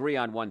all agree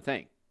on one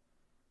thing.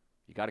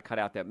 You got to cut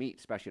out that meat,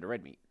 especially the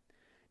red meat.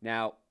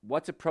 Now,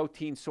 what's a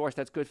protein source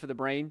that's good for the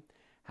brain?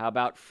 How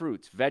about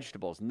fruits,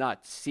 vegetables,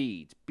 nuts,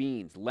 seeds,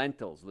 beans,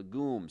 lentils,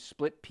 legumes,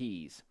 split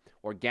peas,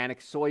 organic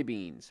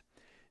soybeans?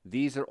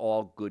 These are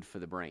all good for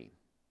the brain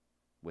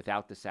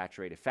without the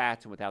saturated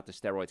fats and without the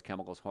steroids,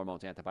 chemicals,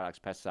 hormones, antibiotics,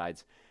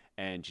 pesticides,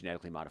 and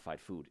genetically modified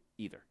food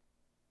either.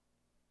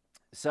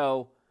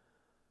 So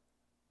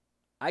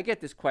I get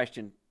this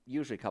question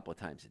usually a couple of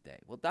times a day.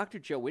 Well, Dr.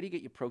 Joe, where do you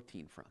get your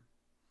protein from?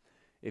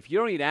 If you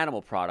don't eat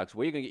animal products,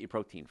 where are you going to get your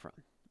protein from?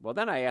 Well,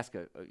 then I ask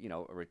a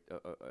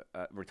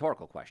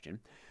rhetorical question.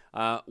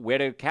 Where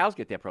do cows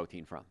get their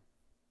protein from?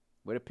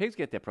 Where do pigs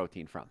get their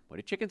protein from? Where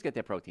do chickens get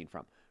their protein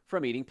from?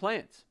 From eating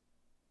plants.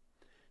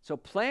 So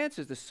plants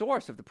is the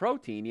source of the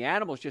protein. The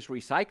animals just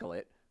recycle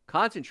it,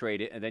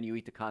 concentrate it, and then you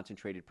eat the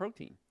concentrated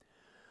protein.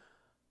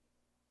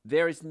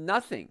 There is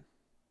nothing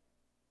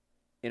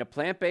in a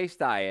plant-based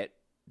diet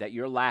that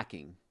you're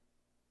lacking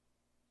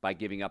by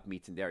giving up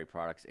meats and dairy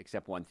products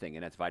except one thing,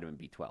 and that's vitamin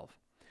B12.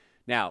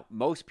 Now,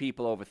 most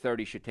people over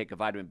 30 should take a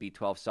vitamin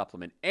B12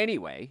 supplement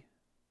anyway.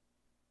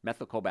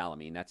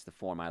 Methylcobalamin, that's the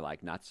form I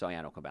like, not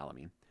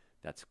cyanocobalamin.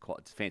 It's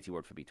a fancy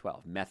word for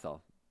B12.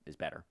 Methyl is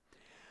better.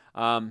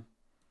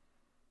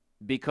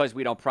 Because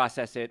we don't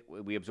process it,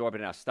 we absorb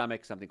it in our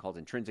stomach, something called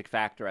intrinsic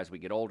factor. As we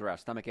get older, our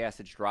stomach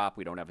acids drop.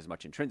 We don't have as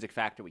much intrinsic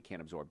factor. We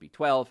can't absorb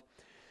B12.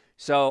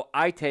 So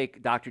I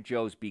take Dr.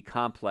 Joe's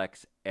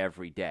B-complex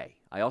every day.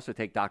 I also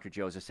take Dr.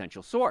 Joe's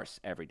Essential Source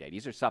every day.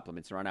 These are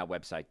supplements. They're on our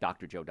website,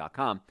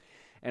 drjoe.com.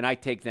 And I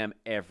take them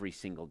every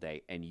single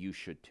day, and you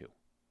should too.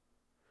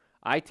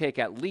 I take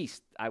at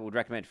least, I would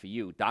recommend for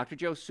you, Dr.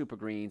 Joe's Super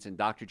Greens and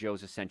Dr.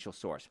 Joe's Essential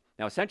Source.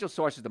 Now, Essential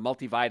Source is the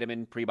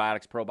multivitamin,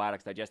 prebiotics,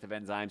 probiotics, digestive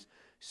enzymes.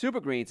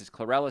 Super Greens is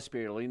chlorella,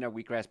 spirulina,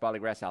 wheatgrass, barley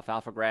grass,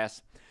 alfalfa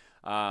grass.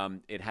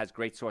 It has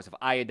great source of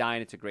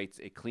iodine.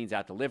 It cleans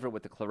out the liver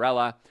with the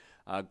chlorella.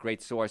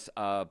 Great source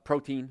of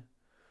protein.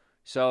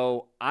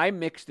 So I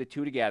mix the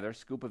two together,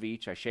 scoop of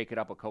each. I shake it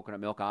up with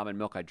coconut milk, almond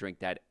milk. I drink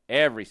that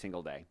every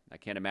single day. I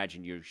can't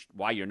imagine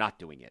why you're not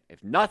doing it.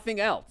 If nothing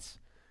else,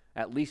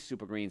 at least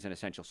Super Greens and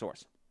Essential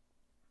Source.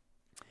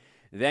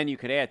 Then you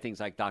can add things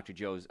like Dr.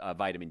 Joe's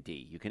vitamin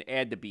D. You can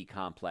add the B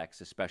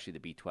complex, especially the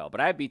B12.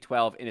 But I have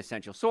B12 in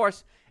Essential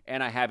Source,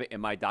 and I have it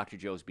in my Dr.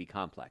 Joe's B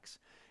complex.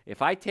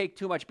 If I take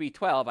too much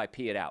B12, I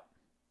pee it out.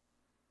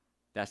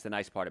 That's the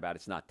nice part about it.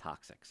 It's not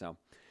toxic. So,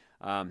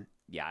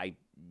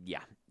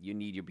 you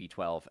need your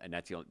B12, and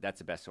that's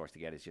the best source to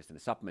get. It's just in a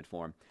supplement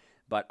form.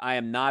 But I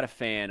am not a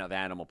fan of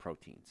animal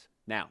proteins.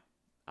 Now,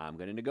 I'm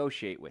going to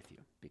negotiate with you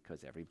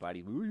because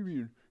everybody, what do you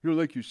mean? You don't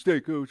like your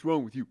steak? Oh, what's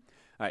wrong with you?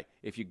 All right,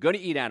 if you're going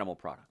to eat animal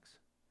products,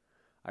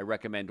 I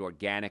recommend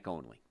organic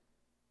only.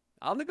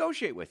 I'll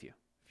negotiate with you.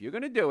 If you're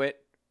going to do it,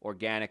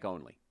 organic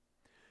only.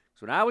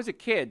 So when I was a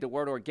kid, the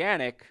word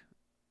organic,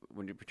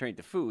 when it pertained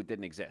to food,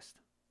 didn't exist.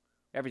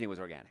 Everything was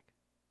organic.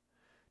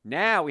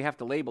 Now we have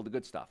to label the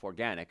good stuff,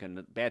 organic, and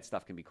the bad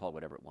stuff can be called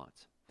whatever it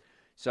wants.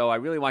 So I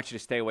really want you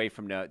to stay away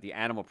from the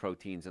animal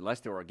proteins unless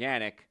they're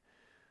organic.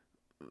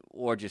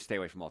 or just stay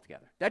away from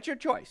altogether. That's your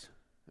choice,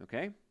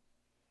 okay?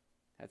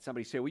 Had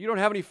somebody say, well, you don't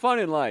have any fun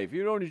in life.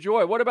 You don't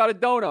enjoy it. What about a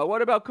donut?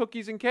 What about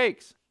cookies and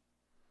cakes?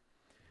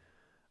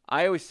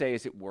 I always say,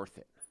 is it worth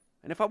it?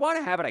 And if I want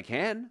to have it, I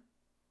can.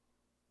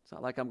 It's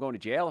not like I'm going to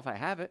jail if I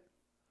have it.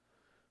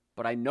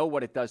 But I know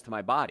what it does to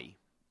my body,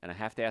 and I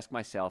have to ask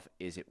myself,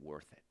 is it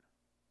worth it?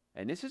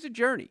 And this is a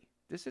journey.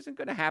 This isn't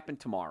going to happen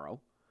tomorrow.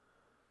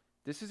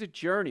 This is a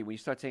journey when you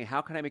start saying,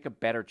 how can I make a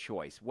better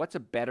choice? What's a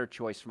better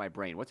choice for my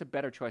brain? What's a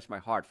better choice for my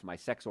heart, for my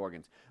sex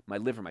organs, my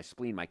liver, my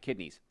spleen, my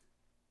kidneys?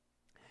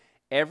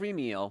 Every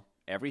meal,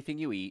 everything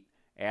you eat,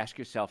 ask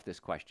yourself this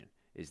question.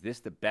 Is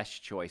this the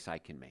best choice I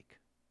can make?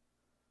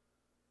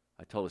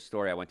 I told a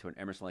story. I went to an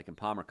Emerson, Lake and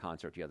Palmer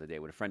concert the other day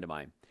with a friend of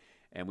mine,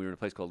 and we were in a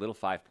place called Little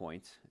Five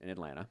Points in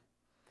Atlanta,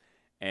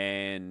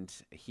 and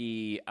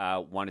he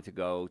wanted to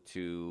go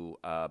to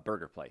a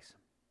burger place.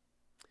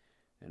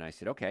 And I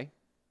said, okay,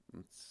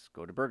 let's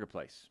go to burger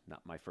place.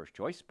 Not my first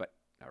choice, but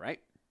all right,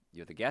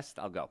 you're the guest,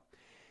 I'll go.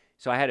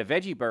 So I had a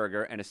veggie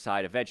burger and a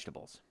side of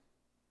vegetables.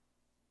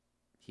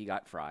 He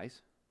got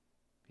fries.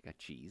 He got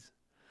cheese.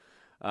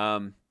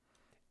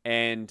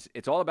 And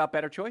it's all about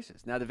better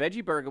choices. Now, the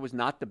veggie burger was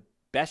not the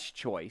best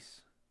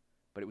choice,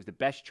 but it was the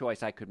best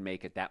choice I could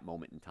make at that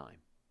moment in time.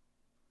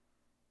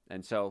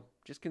 And so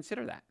just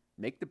consider that.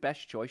 Make the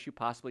best choice you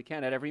possibly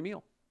can at every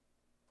meal.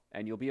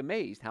 And you'll be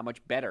amazed how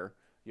much better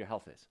your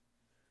health is.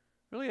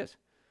 It really is.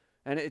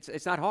 And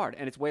it's not hard.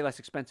 And it's way less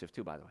expensive,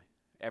 too, by the way.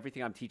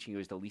 Everything I'm teaching you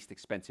is the least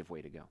expensive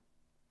way to go.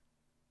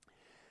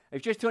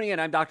 If you're just tuning in,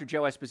 I'm Dr.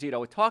 Joe Esposito.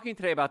 We're talking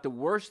today about the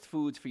worst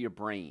foods for your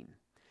brain.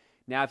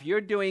 Now, if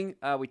you're doing,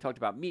 we talked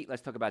about meat,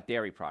 let's talk about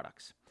dairy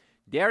products.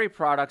 Dairy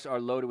products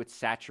are loaded with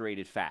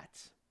saturated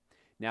fats.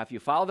 Now, if you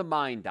follow the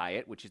MIND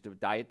diet, which is the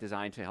diet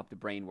designed to help the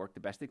brain work the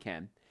best it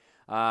can,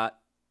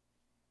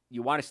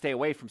 you want to stay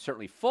away from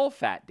certainly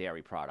full-fat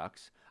dairy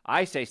products.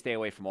 I say stay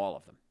away from all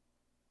of them.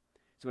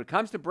 So when it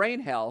comes to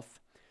brain health,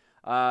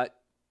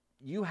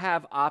 you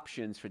have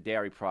options for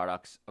dairy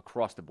products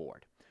across the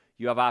board.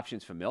 You have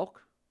options for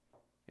milk.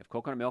 You have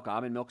coconut milk,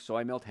 almond milk,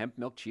 soy milk, hemp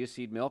milk, chia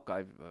seed milk.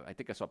 I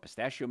think I saw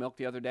pistachio milk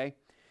the other day.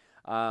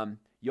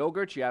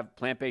 Yogurts, you have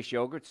plant-based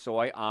yogurts,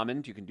 soy,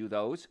 almond. You can do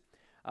those.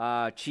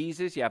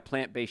 Cheeses, you have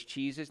plant-based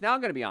cheeses. Now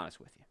I'm going to be honest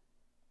with you.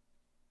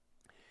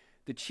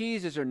 The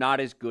cheeses are not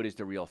as good as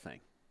the real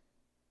thing.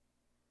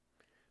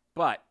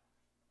 But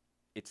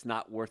it's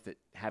not worth it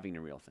having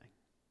the real thing.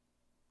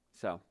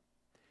 So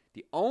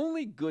the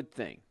only good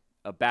thing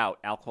about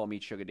alcohol,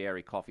 meat, sugar,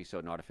 dairy, coffee, soda,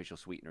 and artificial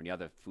sweetener, and the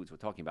other foods we're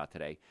talking about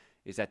today,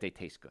 is that they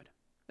taste good.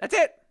 That's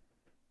it.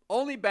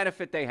 Only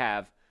benefit they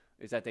have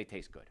is that they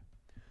taste good.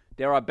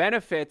 There are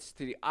benefits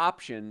to the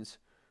options,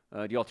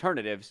 the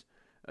alternatives,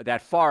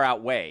 that far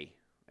outweigh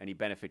any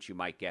benefits you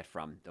might get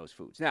from those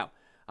foods. Now,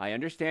 I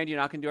understand you're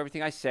not going to do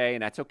everything I say,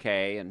 and that's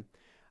okay, and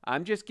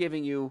I'm just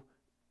giving you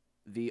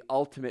the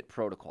ultimate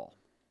protocol.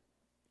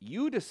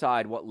 You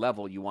decide what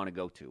level you want to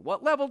go to.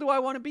 What level do I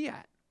want to be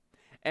at?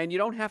 And you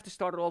don't have to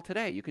start it all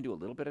today. You can do a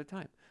little bit at a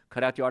time.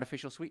 Cut out the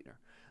artificial sweetener.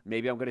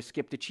 Maybe I'm going to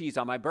skip the cheese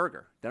on my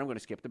burger. Then I'm going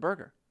to skip the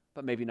burger.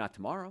 But maybe not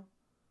tomorrow.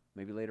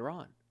 Maybe later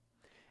on.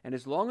 And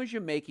as long as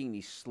you're making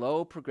these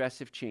slow,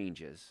 progressive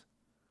changes,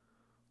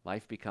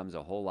 life becomes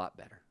a whole lot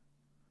better.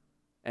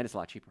 And it's a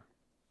lot cheaper.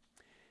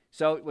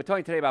 So we're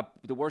talking today about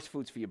the worst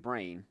foods for your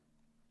brain.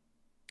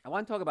 I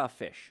want to talk about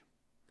fish.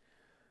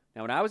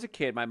 Now, when I was a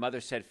kid, my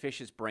mother said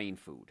fish is brain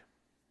food.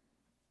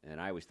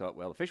 And I always thought,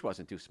 well, the fish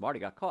wasn't too smart. He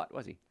got caught,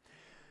 was he?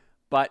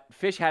 But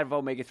fish have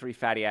omega-3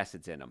 fatty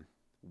acids in them.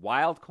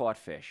 Wild-caught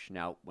fish.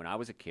 Now, when I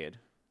was a kid,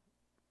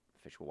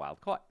 fish were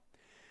wild-caught.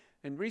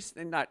 In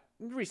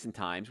recent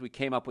times, we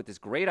came up with this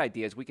great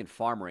idea is we can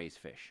farm-raise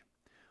fish.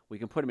 We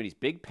can put them in these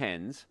big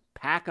pens,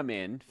 pack them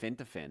in, fin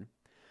to fin,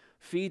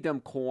 feed them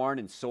corn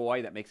and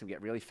soy that makes them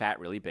get really fat,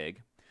 really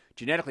big,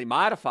 genetically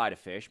modify the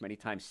fish. Many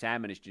times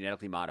salmon is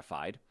genetically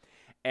modified.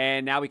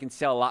 And now we can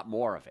sell a lot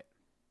more of it.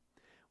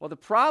 Well, the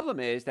problem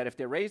is that if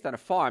they're raised on a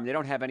farm, they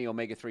don't have any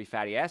omega-3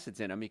 fatty acids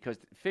in them because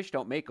fish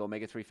don't make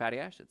omega-3 fatty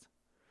acids.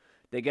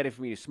 They get it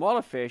from eating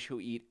smaller fish who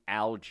eat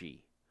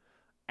algae.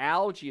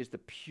 Algae is the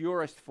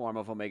purest form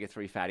of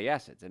omega-3 fatty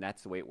acids, and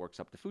that's the way it works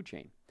up the food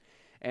chain.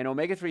 And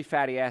omega-3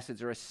 fatty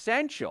acids are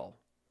essential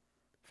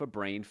for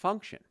brain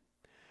function.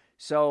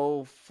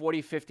 So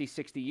 40, 50,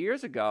 60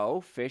 years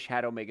ago, fish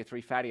had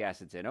omega-3 fatty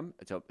acids in them.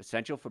 It's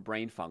essential for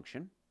brain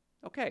function.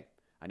 Okay.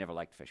 I never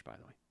liked fish, by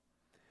the way.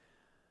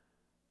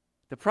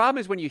 The problem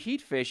is when you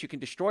heat fish, you can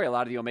destroy a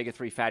lot of the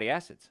omega-3 fatty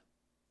acids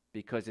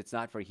because it's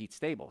not very heat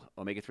stable.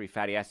 Omega-3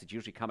 fatty acids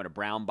usually come in a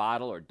brown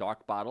bottle or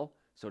dark bottle,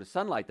 so the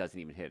sunlight doesn't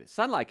even hit it.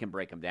 Sunlight can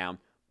break them down.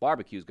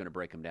 Barbecue is going to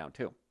break them down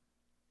too.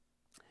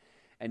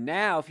 And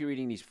now if you're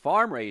eating these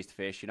farm-raised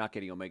fish, you're not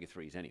getting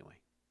omega-3s anyway.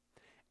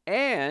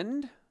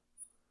 And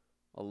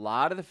a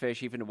lot of the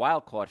fish, even the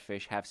wild-caught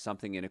fish, have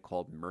something in it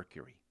called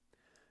mercury,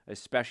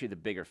 especially the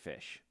bigger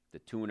fish, the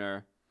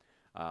tuna,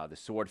 the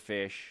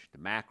swordfish, the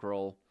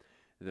mackerel.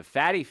 The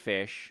fatty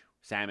fish,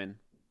 salmon,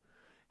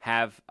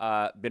 have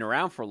been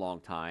around for a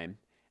long time,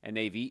 and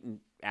they've eaten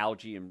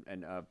algae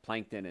and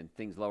plankton and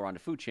things lower on the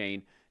food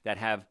chain that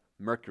have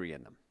mercury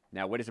in them.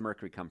 Now, where does the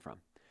mercury come from?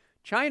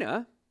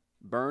 China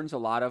burns a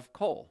lot of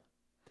coal,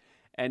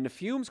 and the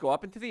fumes go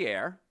up into the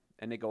air,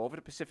 and they go over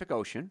the Pacific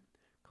Ocean,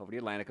 over the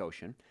Atlantic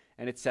Ocean,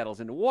 and it settles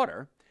into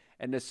water,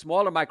 and the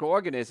smaller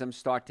microorganisms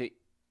start to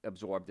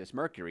absorb this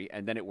mercury,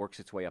 and then it works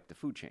its way up the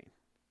food chain.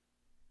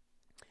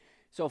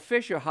 So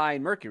fish are high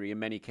in mercury in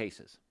many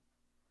cases.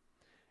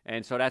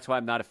 And so that's why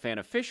I'm not a fan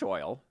of fish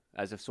oil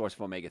as a source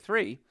of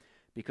omega-3,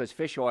 because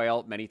fish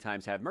oil many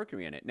times have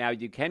mercury in it. Now,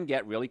 you can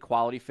get really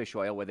quality fish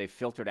oil where they've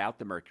filtered out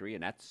the mercury,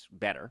 and that's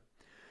better.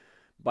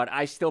 But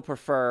I still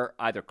prefer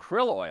either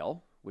krill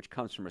oil, which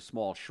comes from a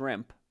small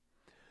shrimp,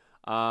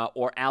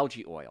 or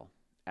algae oil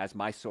as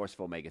my source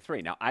of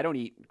omega-3. Now, I don't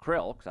eat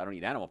krill because I don't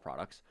eat animal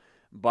products,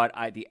 but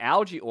the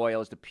algae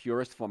oil is the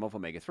purest form of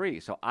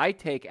omega-3. So I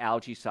take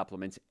algae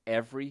supplements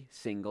every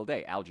single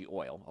day, algae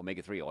oil,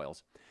 omega-3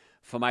 oils,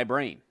 for my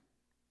brain.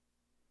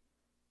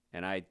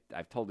 And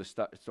I've told this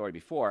story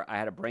before. I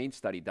had a brain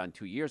study done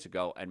 2 years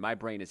ago, and my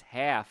brain is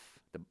half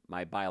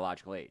my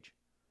biological age.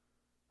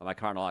 My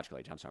chronological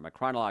age, I'm sorry. My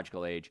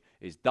chronological age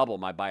is double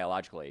my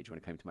biological age when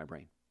it came to my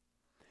brain.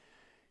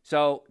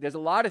 So there's a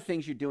lot of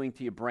things you're doing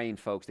to your brain,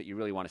 folks, that you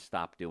really want to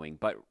stop doing.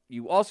 But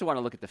you also want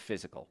to look at the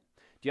physical.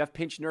 Do you have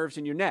pinched nerves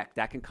in your neck?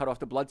 That can cut off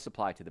the blood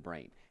supply to the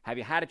brain. Have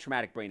you had a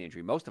traumatic brain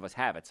injury? Most of us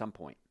have at some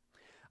point.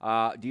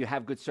 Do you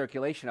have good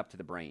circulation up to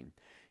the brain?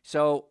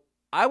 So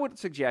I would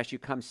suggest you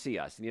come see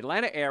us. In the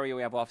Atlanta area,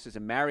 we have offices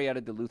in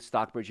Marietta, Duluth,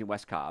 Stockbridge, and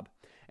West Cobb.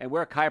 And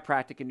we're a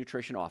chiropractic and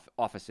nutrition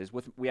offices.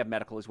 We have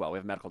medical as well. We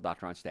have a medical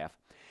doctor on staff.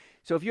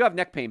 So if you have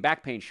neck pain,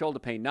 back pain, shoulder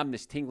pain,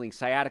 numbness, tingling,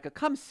 sciatica,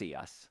 come see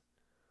us.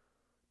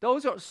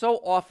 Those are so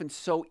often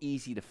so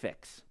easy to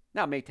fix.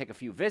 Now, it may take a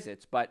few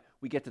visits, but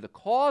we get to the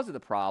cause of the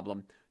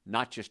problem,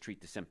 not just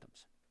treat the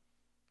symptoms.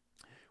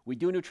 We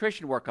do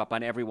nutrition workup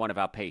on every one of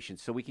our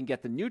patients so we can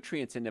get the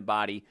nutrients in the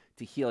body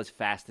to heal as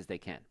fast as they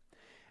can.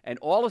 And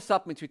all the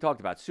supplements we talked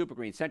about, Super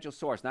Green, Essential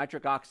Source,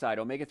 nitric oxide,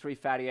 omega-3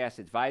 fatty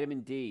acids,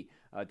 vitamin D,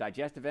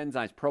 digestive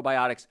enzymes,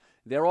 probiotics,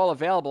 they're all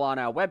available on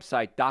our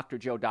website,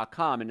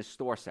 drjoe.com, in the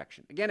store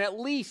section. Again, at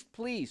least,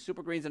 please,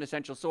 Super Green's an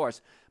essential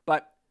source,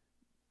 but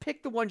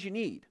pick the ones you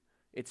need.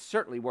 It's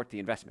certainly worth the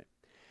investment.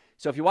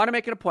 So if you want to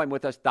make an appointment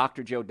with us,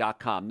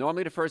 drjoe.com.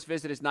 Normally the first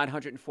visit is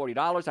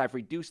 $940. I've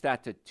reduced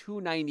that to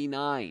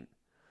 $299.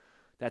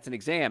 That's an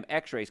exam,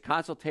 x-rays,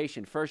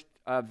 consultation, first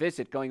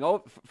visit,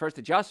 first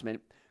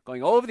adjustment,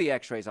 going over the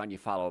x-rays on your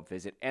follow-up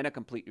visit, and a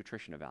complete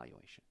nutrition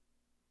evaluation.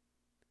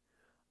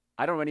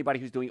 I don't know anybody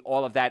who's doing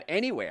all of that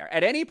anywhere,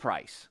 at any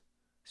price.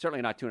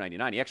 Certainly not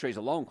 $299. The x-rays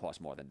alone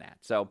cost more than that.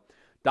 So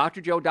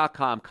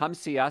drjoe.com, come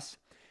see us.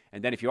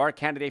 And then if you are a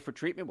candidate for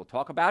treatment, we'll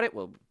talk about it.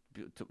 We'll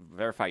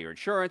verify your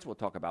insurance. We'll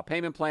talk about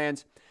payment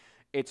plans.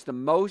 It's the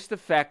most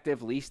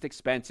effective, least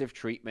expensive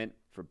treatment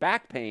for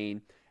back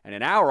pain, and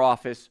in our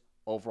office,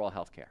 overall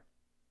health care.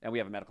 And we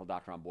have a medical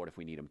doctor on board if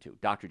we need him too,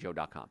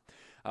 drjoe.com.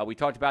 We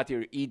talked about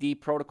the ED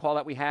protocol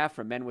that we have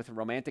for men with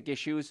romantic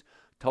issues.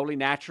 Totally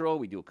natural.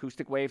 We do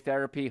acoustic wave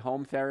therapy,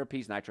 home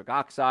therapies, nitric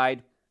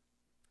oxide,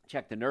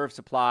 check the nerve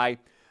supply.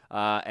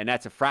 And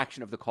that's a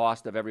fraction of the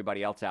cost of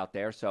everybody else out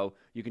there. So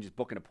you can just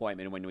book an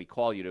appointment, and when we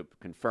call you to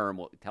confirm,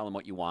 we'll tell them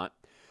what you want.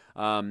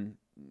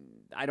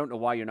 I don't know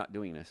why you're not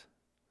doing this.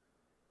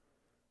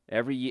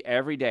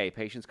 Every day,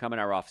 patients come in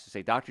our office and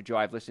say, Dr. Joe,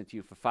 I've listened to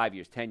you for 5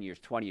 years, 10 years,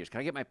 20 years. Can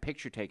I get my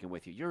picture taken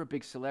with you? You're a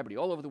big celebrity.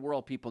 All over the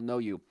world, people know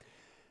you.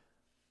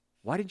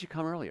 Why didn't you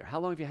come earlier? How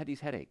long have you had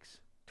these headaches?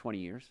 20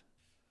 years?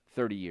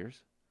 30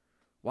 years?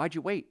 Why'd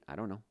you wait? I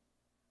don't know.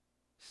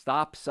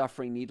 Stop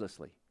suffering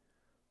needlessly.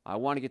 I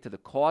want to get to the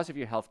cause of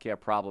your healthcare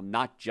problem,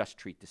 not just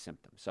treat the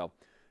symptoms.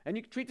 And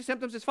you can treat the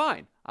symptoms, is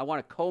fine. I want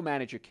to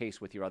co-manage your case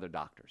with your other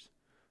doctors.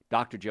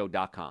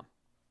 drjoe.com.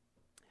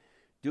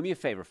 Do me a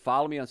favor,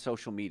 follow me on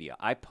social media.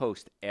 I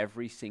post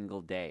every single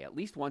day, at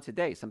least once a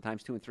day,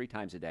 sometimes 2 and 3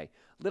 times a day.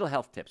 Little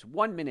health tips,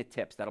 1-minute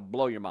tips that'll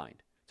blow your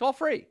mind. It's all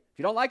free. If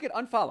you don't like it,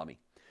 unfollow me.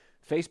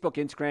 Facebook,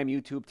 Instagram,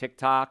 YouTube,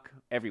 TikTok,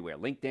 everywhere,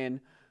 LinkedIn.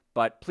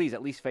 But please,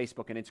 at least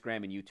Facebook and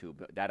Instagram and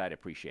YouTube. That I'd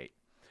appreciate.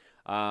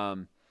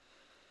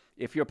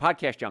 If you're a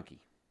podcast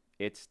junkie,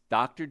 it's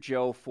Dr.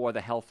 Joe for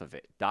the health of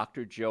it.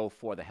 Dr. Joe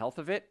for the health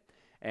of it.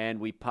 And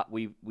we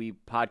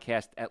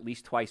podcast at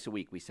least twice a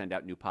week. We send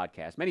out new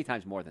podcasts, many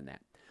times more than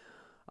that.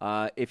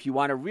 If you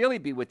want to really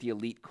be with the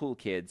elite cool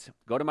kids,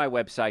 go to my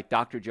website,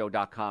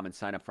 drjoe.com, and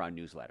sign up for our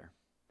newsletter.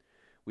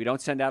 We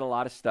don't send out a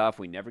lot of stuff.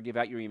 We never give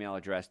out your email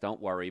address.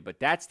 Don't worry. But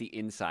that's the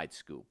inside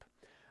scoop.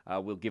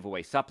 We'll give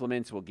away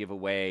supplements. We'll give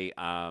away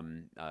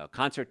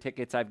concert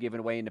tickets I've given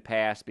away in the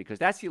past, because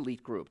that's the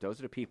elite group. Those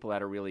are the people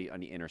that are really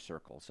on the inner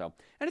circle. So,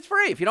 and it's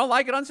free. If you don't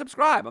like it,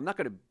 unsubscribe. I'm not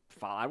going to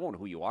follow. I won't know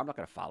who you are. I'm not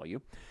going to follow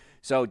you.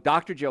 So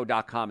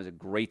drjoe.com is a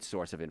great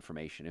source of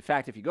information. In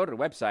fact, if you go to the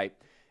website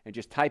and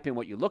just type in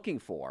what you're looking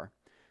for,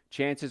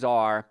 chances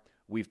are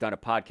we've done a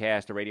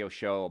podcast, a radio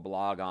show, a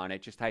blog on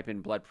it. Just type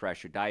in blood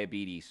pressure,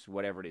 diabetes,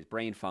 whatever it is,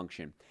 brain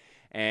function.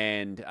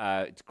 And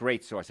it's a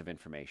great source of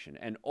information.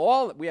 And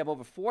we have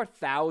over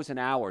 4,000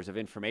 hours of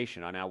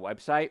information on our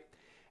website.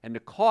 And the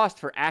cost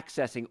for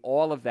accessing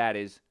all of that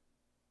is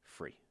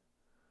free.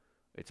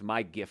 It's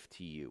my gift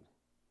to you.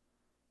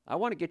 I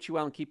want to get you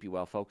well and keep you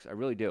well, folks. I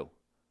really do.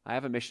 I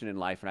have a mission in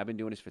life, and I've been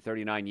doing this for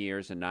 39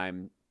 years, and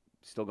I'm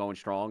still going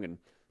strong and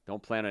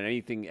don't plan on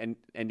anything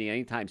ending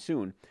anytime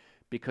soon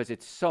because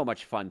it's so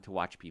much fun to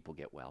watch people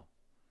get well.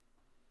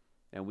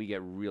 And we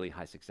get really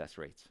high success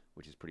rates,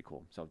 which is pretty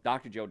cool. So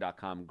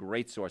drjoe.com,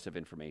 great source of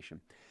information.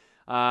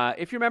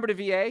 If you're a member of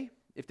the VA,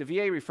 if the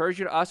VA refers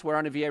you to us, we're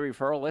on a VA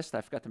referral list.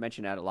 I forgot to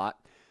mention that a lot.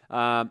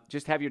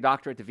 Just have your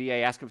doctor at the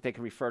VA, ask them if they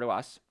can refer to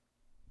us.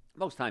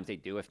 Most times they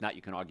do. If not,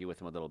 you can argue with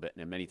them a little bit,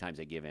 and many times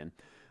they give in.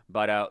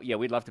 But, yeah,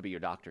 we'd love to be your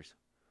doctors.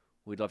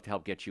 We'd love to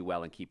help get you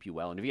well and keep you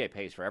well. And the VA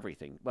pays for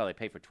everything. Well, they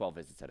pay for 12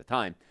 visits at a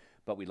time,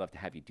 but we'd love to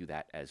have you do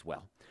that as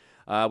well.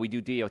 We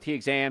do DOT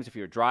exams. If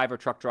you're a driver,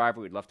 truck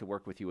driver, we'd love to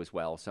work with you as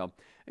well. So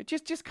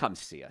just come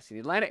see us. In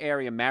the Atlanta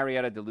area,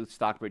 Marietta, Duluth,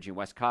 Stockbridge, and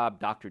West Cobb,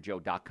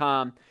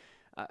 drjoe.com.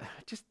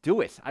 Just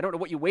do it. I don't know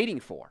what you're waiting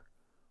for.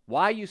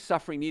 Why are you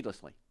suffering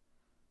needlessly?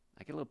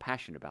 I get a little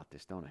passionate about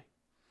this, don't I?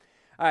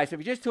 All right, so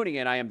if you're just tuning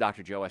in, I am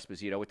Dr. Joe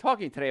Esposito. We're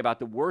talking today about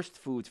the worst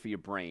foods for your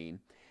brain.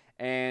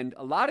 And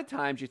a lot of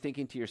times you're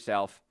thinking to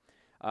yourself,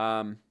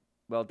 well,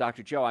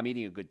 Dr. Joe, I'm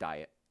eating a good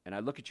diet. And I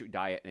look at your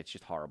diet, and it's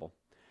just horrible.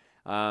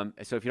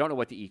 So if you don't know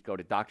what to eat, go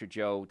to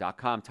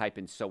drjoe.com, type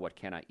in, so what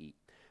can I eat?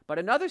 But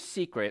another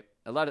secret,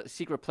 a lot of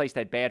secret place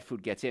that bad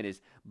food gets in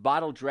is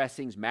bottled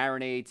dressings,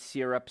 marinades,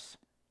 syrups.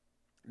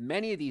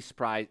 Many of these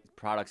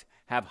products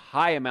have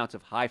high amounts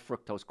of high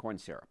fructose corn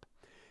syrup.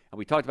 And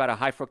we talked about how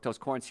high fructose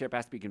corn syrup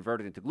has to be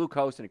converted into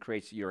glucose, and it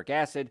creates uric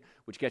acid,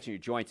 which gets in your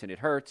joints and it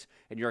hurts.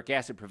 And uric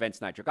acid prevents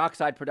nitric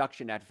oxide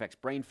production. That affects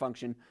brain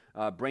function,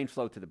 brain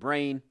flow to the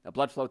brain,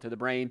 blood flow to the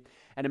brain.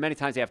 And then many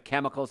times they have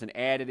chemicals and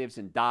additives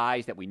and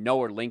dyes that we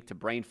know are linked to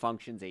brain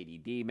functions,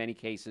 ADD in many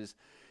cases.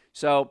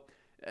 So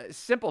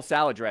simple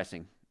salad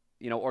dressing,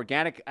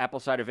 organic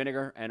apple cider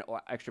vinegar and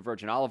extra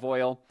virgin olive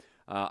oil.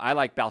 I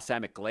like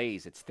balsamic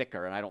glaze. It's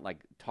thicker, and I don't like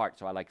tart,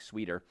 so I like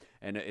sweeter.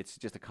 And it's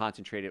just a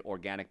concentrated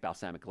organic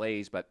balsamic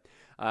glaze. But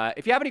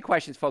if you have any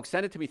questions, folks,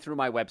 send it to me through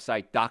my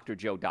website,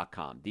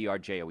 drjoe.com,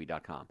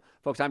 drjoe.com.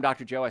 Folks, I'm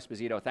Dr. Joe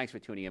Esposito. Thanks for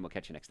tuning in. We'll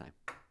catch you next time.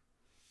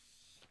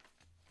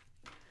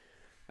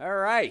 All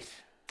right.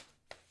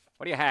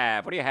 What do you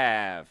have? What do you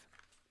have?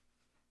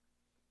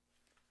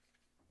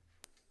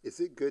 Is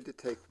it good to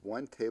take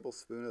 1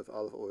 tablespoon of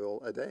olive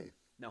oil a day?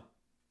 No.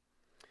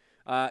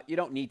 You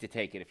don't need to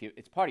take it. If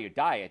it's part of your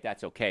diet,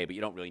 that's okay, but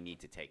you don't really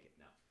need to take it,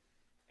 no.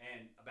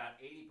 And about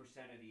 80%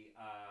 of the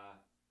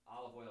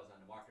olive oils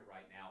on the market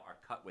right now are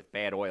cut with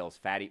bad oils,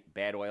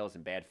 bad oils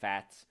and bad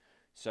fats.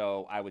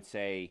 So I would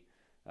say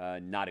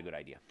not a good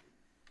idea.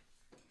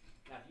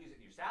 Now, if you use it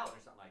in your salad or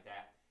something like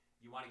that,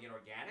 you want to get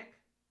organic,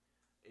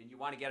 and you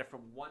want to get it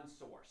from one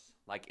source,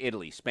 like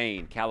Italy,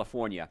 Spain,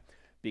 California,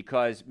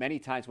 because many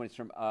times when it's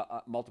from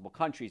multiple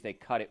countries, they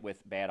cut it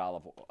with bad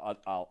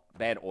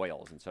bad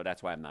oils, and so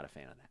that's why I'm not a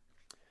fan of that.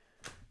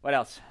 What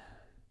else?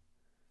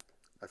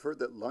 I've heard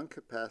that lung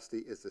capacity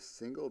is the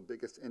single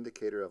biggest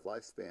indicator of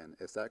lifespan.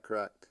 Is that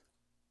correct?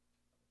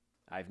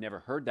 I've never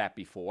heard that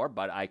before,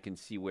 but I can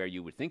see where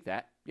you would think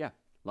that. Yeah,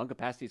 lung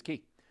capacity is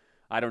key.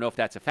 I don't know if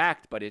that's a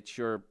fact, but it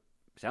sure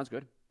sounds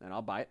good, and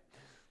I'll buy it.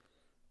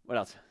 What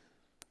else?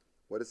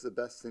 What is the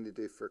best thing to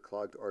do for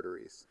clogged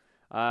arteries?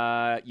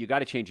 You got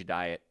to change your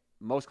diet.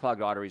 Most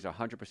clogged arteries are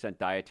 100%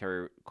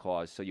 dietary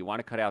cause. So you want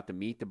to cut out the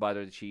meat, the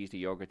butter, the cheese, the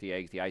yogurt, the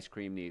eggs, the ice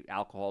cream, the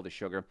alcohol, the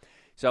sugar.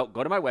 So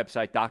go to my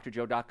website,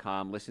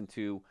 drjoe.com, listen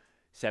to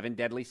 7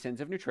 Deadly Sins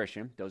of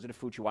Nutrition. Those are the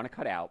foods you want to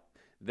cut out.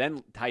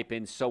 Then type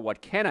in, so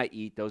what can I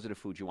eat? Those are the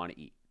foods you want to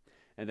eat.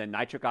 And then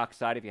nitric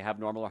oxide, if you have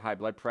normal or high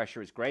blood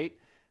pressure, is great.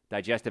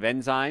 Digestive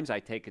enzymes,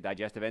 I take a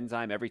digestive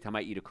enzyme every time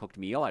I eat a cooked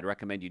meal. I'd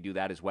recommend you do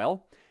that as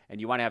well.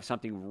 And you want to have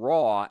something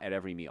raw at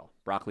every meal.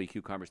 Broccoli,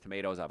 cucumbers,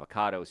 tomatoes,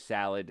 avocados,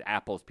 salad,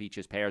 apples,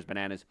 peaches, pears,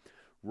 bananas.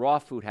 Raw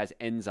food has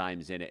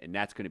enzymes in it, and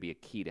that's going to be a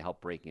key to help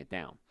breaking it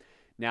down.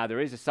 Now, there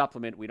is a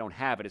supplement. We don't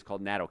have it. It's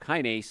called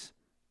nattokinase.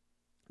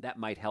 That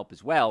might help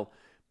as well.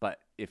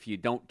 But if you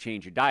don't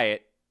change your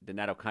diet, the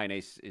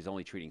nattokinase is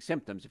only treating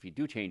symptoms. If you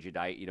do change your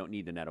diet, you don't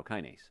need the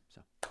nattokinase.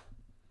 So,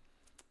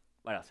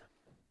 what else?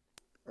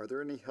 Are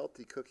there any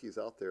healthy cookies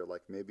out there,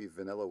 like maybe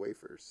vanilla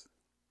wafers?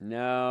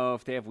 No,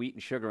 if they have wheat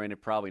and sugar in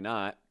it, probably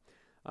not.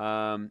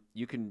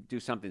 You can do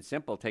something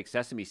simple. Take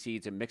sesame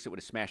seeds and mix it with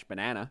a smashed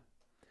banana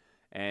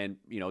and,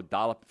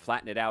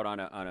 flatten it out on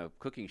a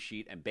cooking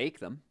sheet and bake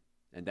them.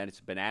 And then it's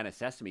banana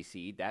sesame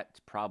seed. That's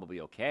probably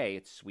okay.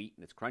 It's sweet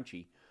and it's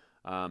crunchy.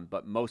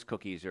 But most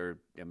cookies they're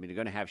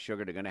going to have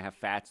sugar. They're going to have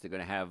fats. They're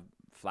going to have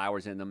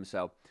flours in them.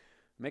 So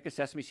make a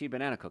sesame seed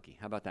banana cookie.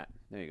 How about that?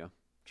 There you go.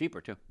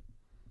 Cheaper, too.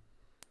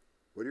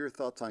 What are your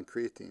thoughts on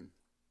creatine?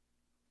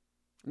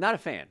 Not a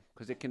fan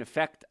because it can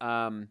affect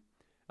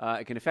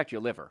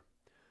your liver.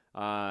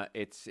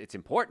 It's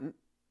important,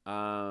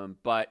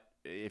 but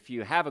if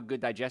you have a good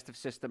digestive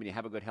system and you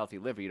have a good healthy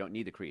liver, you don't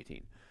need the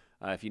creatine.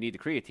 If you need the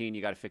creatine,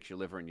 you got to fix your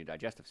liver and your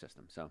digestive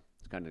system. So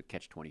it's kind of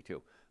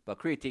catch-22. But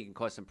creatine can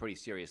cause some pretty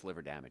serious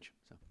liver damage.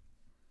 So,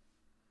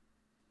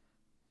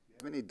 do you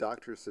have any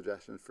doctor's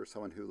suggestions for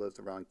someone who lives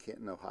around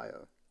Canton,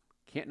 Ohio?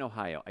 Canton,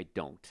 Ohio, I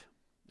don't.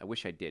 I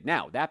wish I did.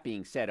 Now, that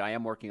being said, I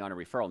am working on a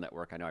referral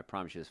network. I know I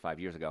promised you this 5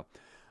 years ago.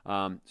 So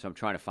I'm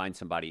trying to find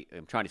somebody.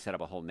 I'm trying to set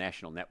up a whole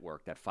national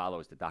network that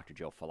follows the Dr.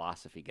 Joe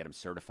philosophy, get them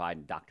certified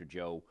in Dr.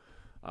 Joe.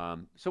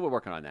 So we're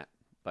working on that.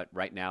 But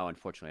right now,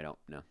 unfortunately, I don't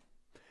know.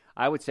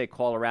 I would say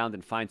call around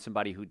and find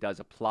somebody who does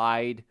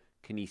applied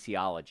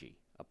kinesiology.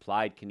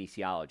 Applied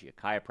kinesiology, a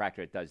chiropractor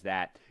that does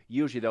that.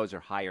 Usually those are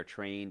higher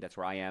trained. That's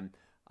where I am.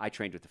 I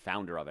trained with the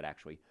founder of it,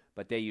 actually.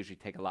 But they usually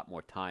take a lot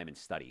more time and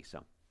study.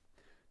 So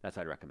that's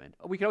what I'd recommend.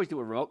 We can always do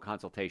a remote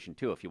consultation,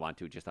 too, if you want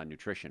to, just on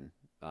nutrition.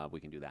 We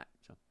can do that.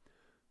 So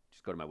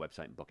just go to my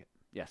website and book it.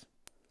 Yes.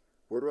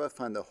 Where do I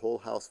find the whole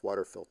house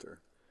water filter?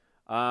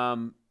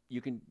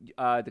 You can.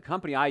 The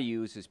company I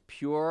use is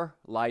Pure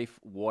Life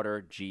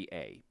Water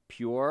GA.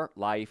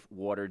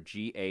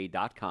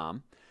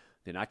 PureLifeWaterGA.com.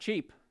 They're not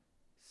cheap,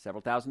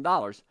 several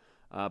 $1,000s,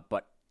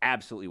 but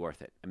absolutely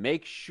worth it. And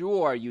make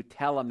sure you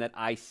tell them that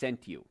I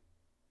sent you,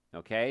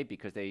 okay?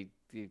 Because they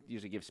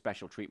usually give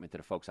special treatment to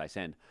the folks I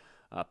send.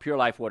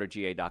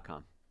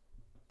 PureLifeWaterGA.com.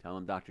 Tell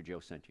them Dr.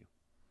 Joe sent you.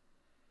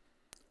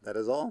 That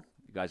is all.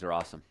 You guys are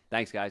awesome.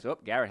 Thanks, guys. Oh,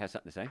 Garrett has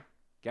something to say.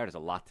 Garrett has a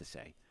lot to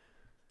say.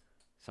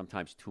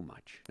 Sometimes too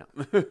much. No.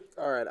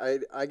 All right,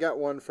 I got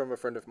one from a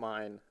friend of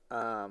mine.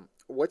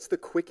 What's the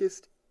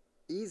quickest,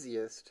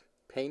 easiest,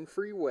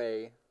 pain-free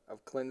way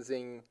of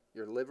cleansing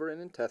your liver and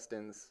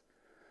intestines?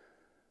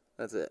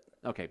 That's it.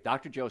 Okay,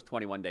 Dr. Joe's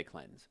 21-day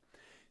cleanse.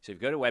 So if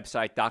you go to the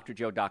website,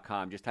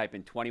 drjoe.com, just type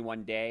in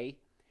 21-day,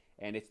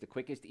 and it's the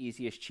quickest,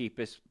 easiest,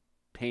 cheapest,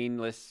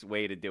 painless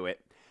way to do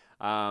it.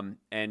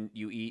 And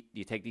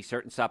you take these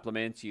certain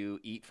supplements, you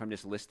eat from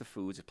this list of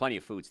foods. There's plenty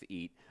of foods to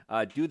eat.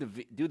 Do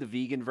the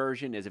vegan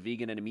version. There's a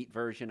vegan and a meat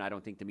version. I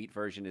don't think the meat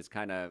version is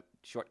kind of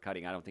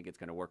shortcutting. I don't think it's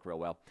going to work real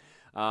well.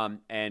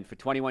 And for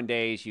 21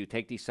 days, you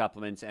take these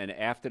supplements, and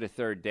after the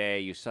third day,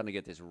 you suddenly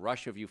get this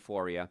rush of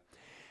euphoria,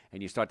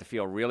 and you start to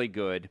feel really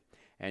good.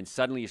 And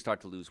suddenly you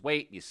start to lose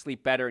weight, and you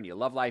sleep better, and your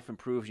love life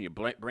improves, and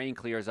your brain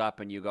clears up,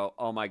 and you go,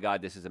 oh, my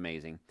God, this is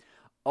amazing.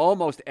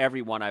 Almost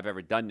everyone I've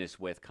ever done this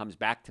with comes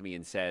back to me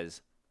and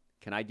says,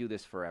 can I do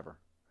this forever?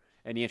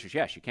 And the answer is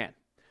yes, you can.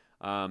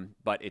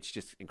 But it's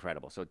just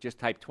incredible. So just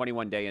type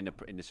 21-day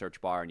in the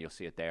search bar, and you'll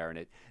see it there.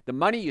 And the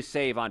money you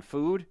save on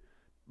food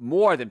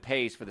more than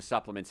pays for the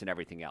supplements and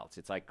everything else.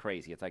 It's like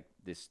crazy. It's like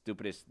the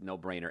stupidest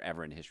no-brainer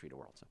ever in the history of the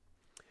world. So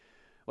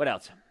what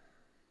else?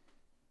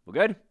 We're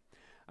good?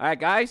 All right,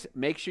 guys,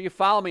 make sure you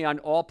follow me on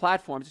all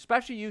platforms,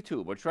 especially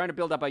YouTube. We're trying to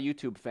build up our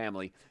YouTube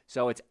family.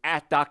 So it's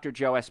at Dr.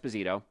 Joe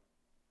Esposito.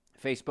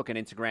 Facebook and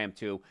Instagram,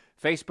 too.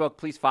 Facebook,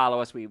 please follow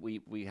us.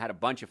 We had a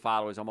bunch of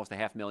followers, almost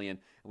 500,000, and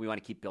we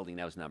want to keep building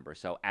those numbers.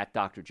 So at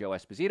Dr. Joe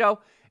Esposito.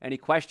 Any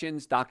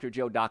questions,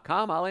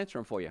 drjoe.com. I'll answer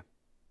them for you.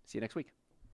 See you next week.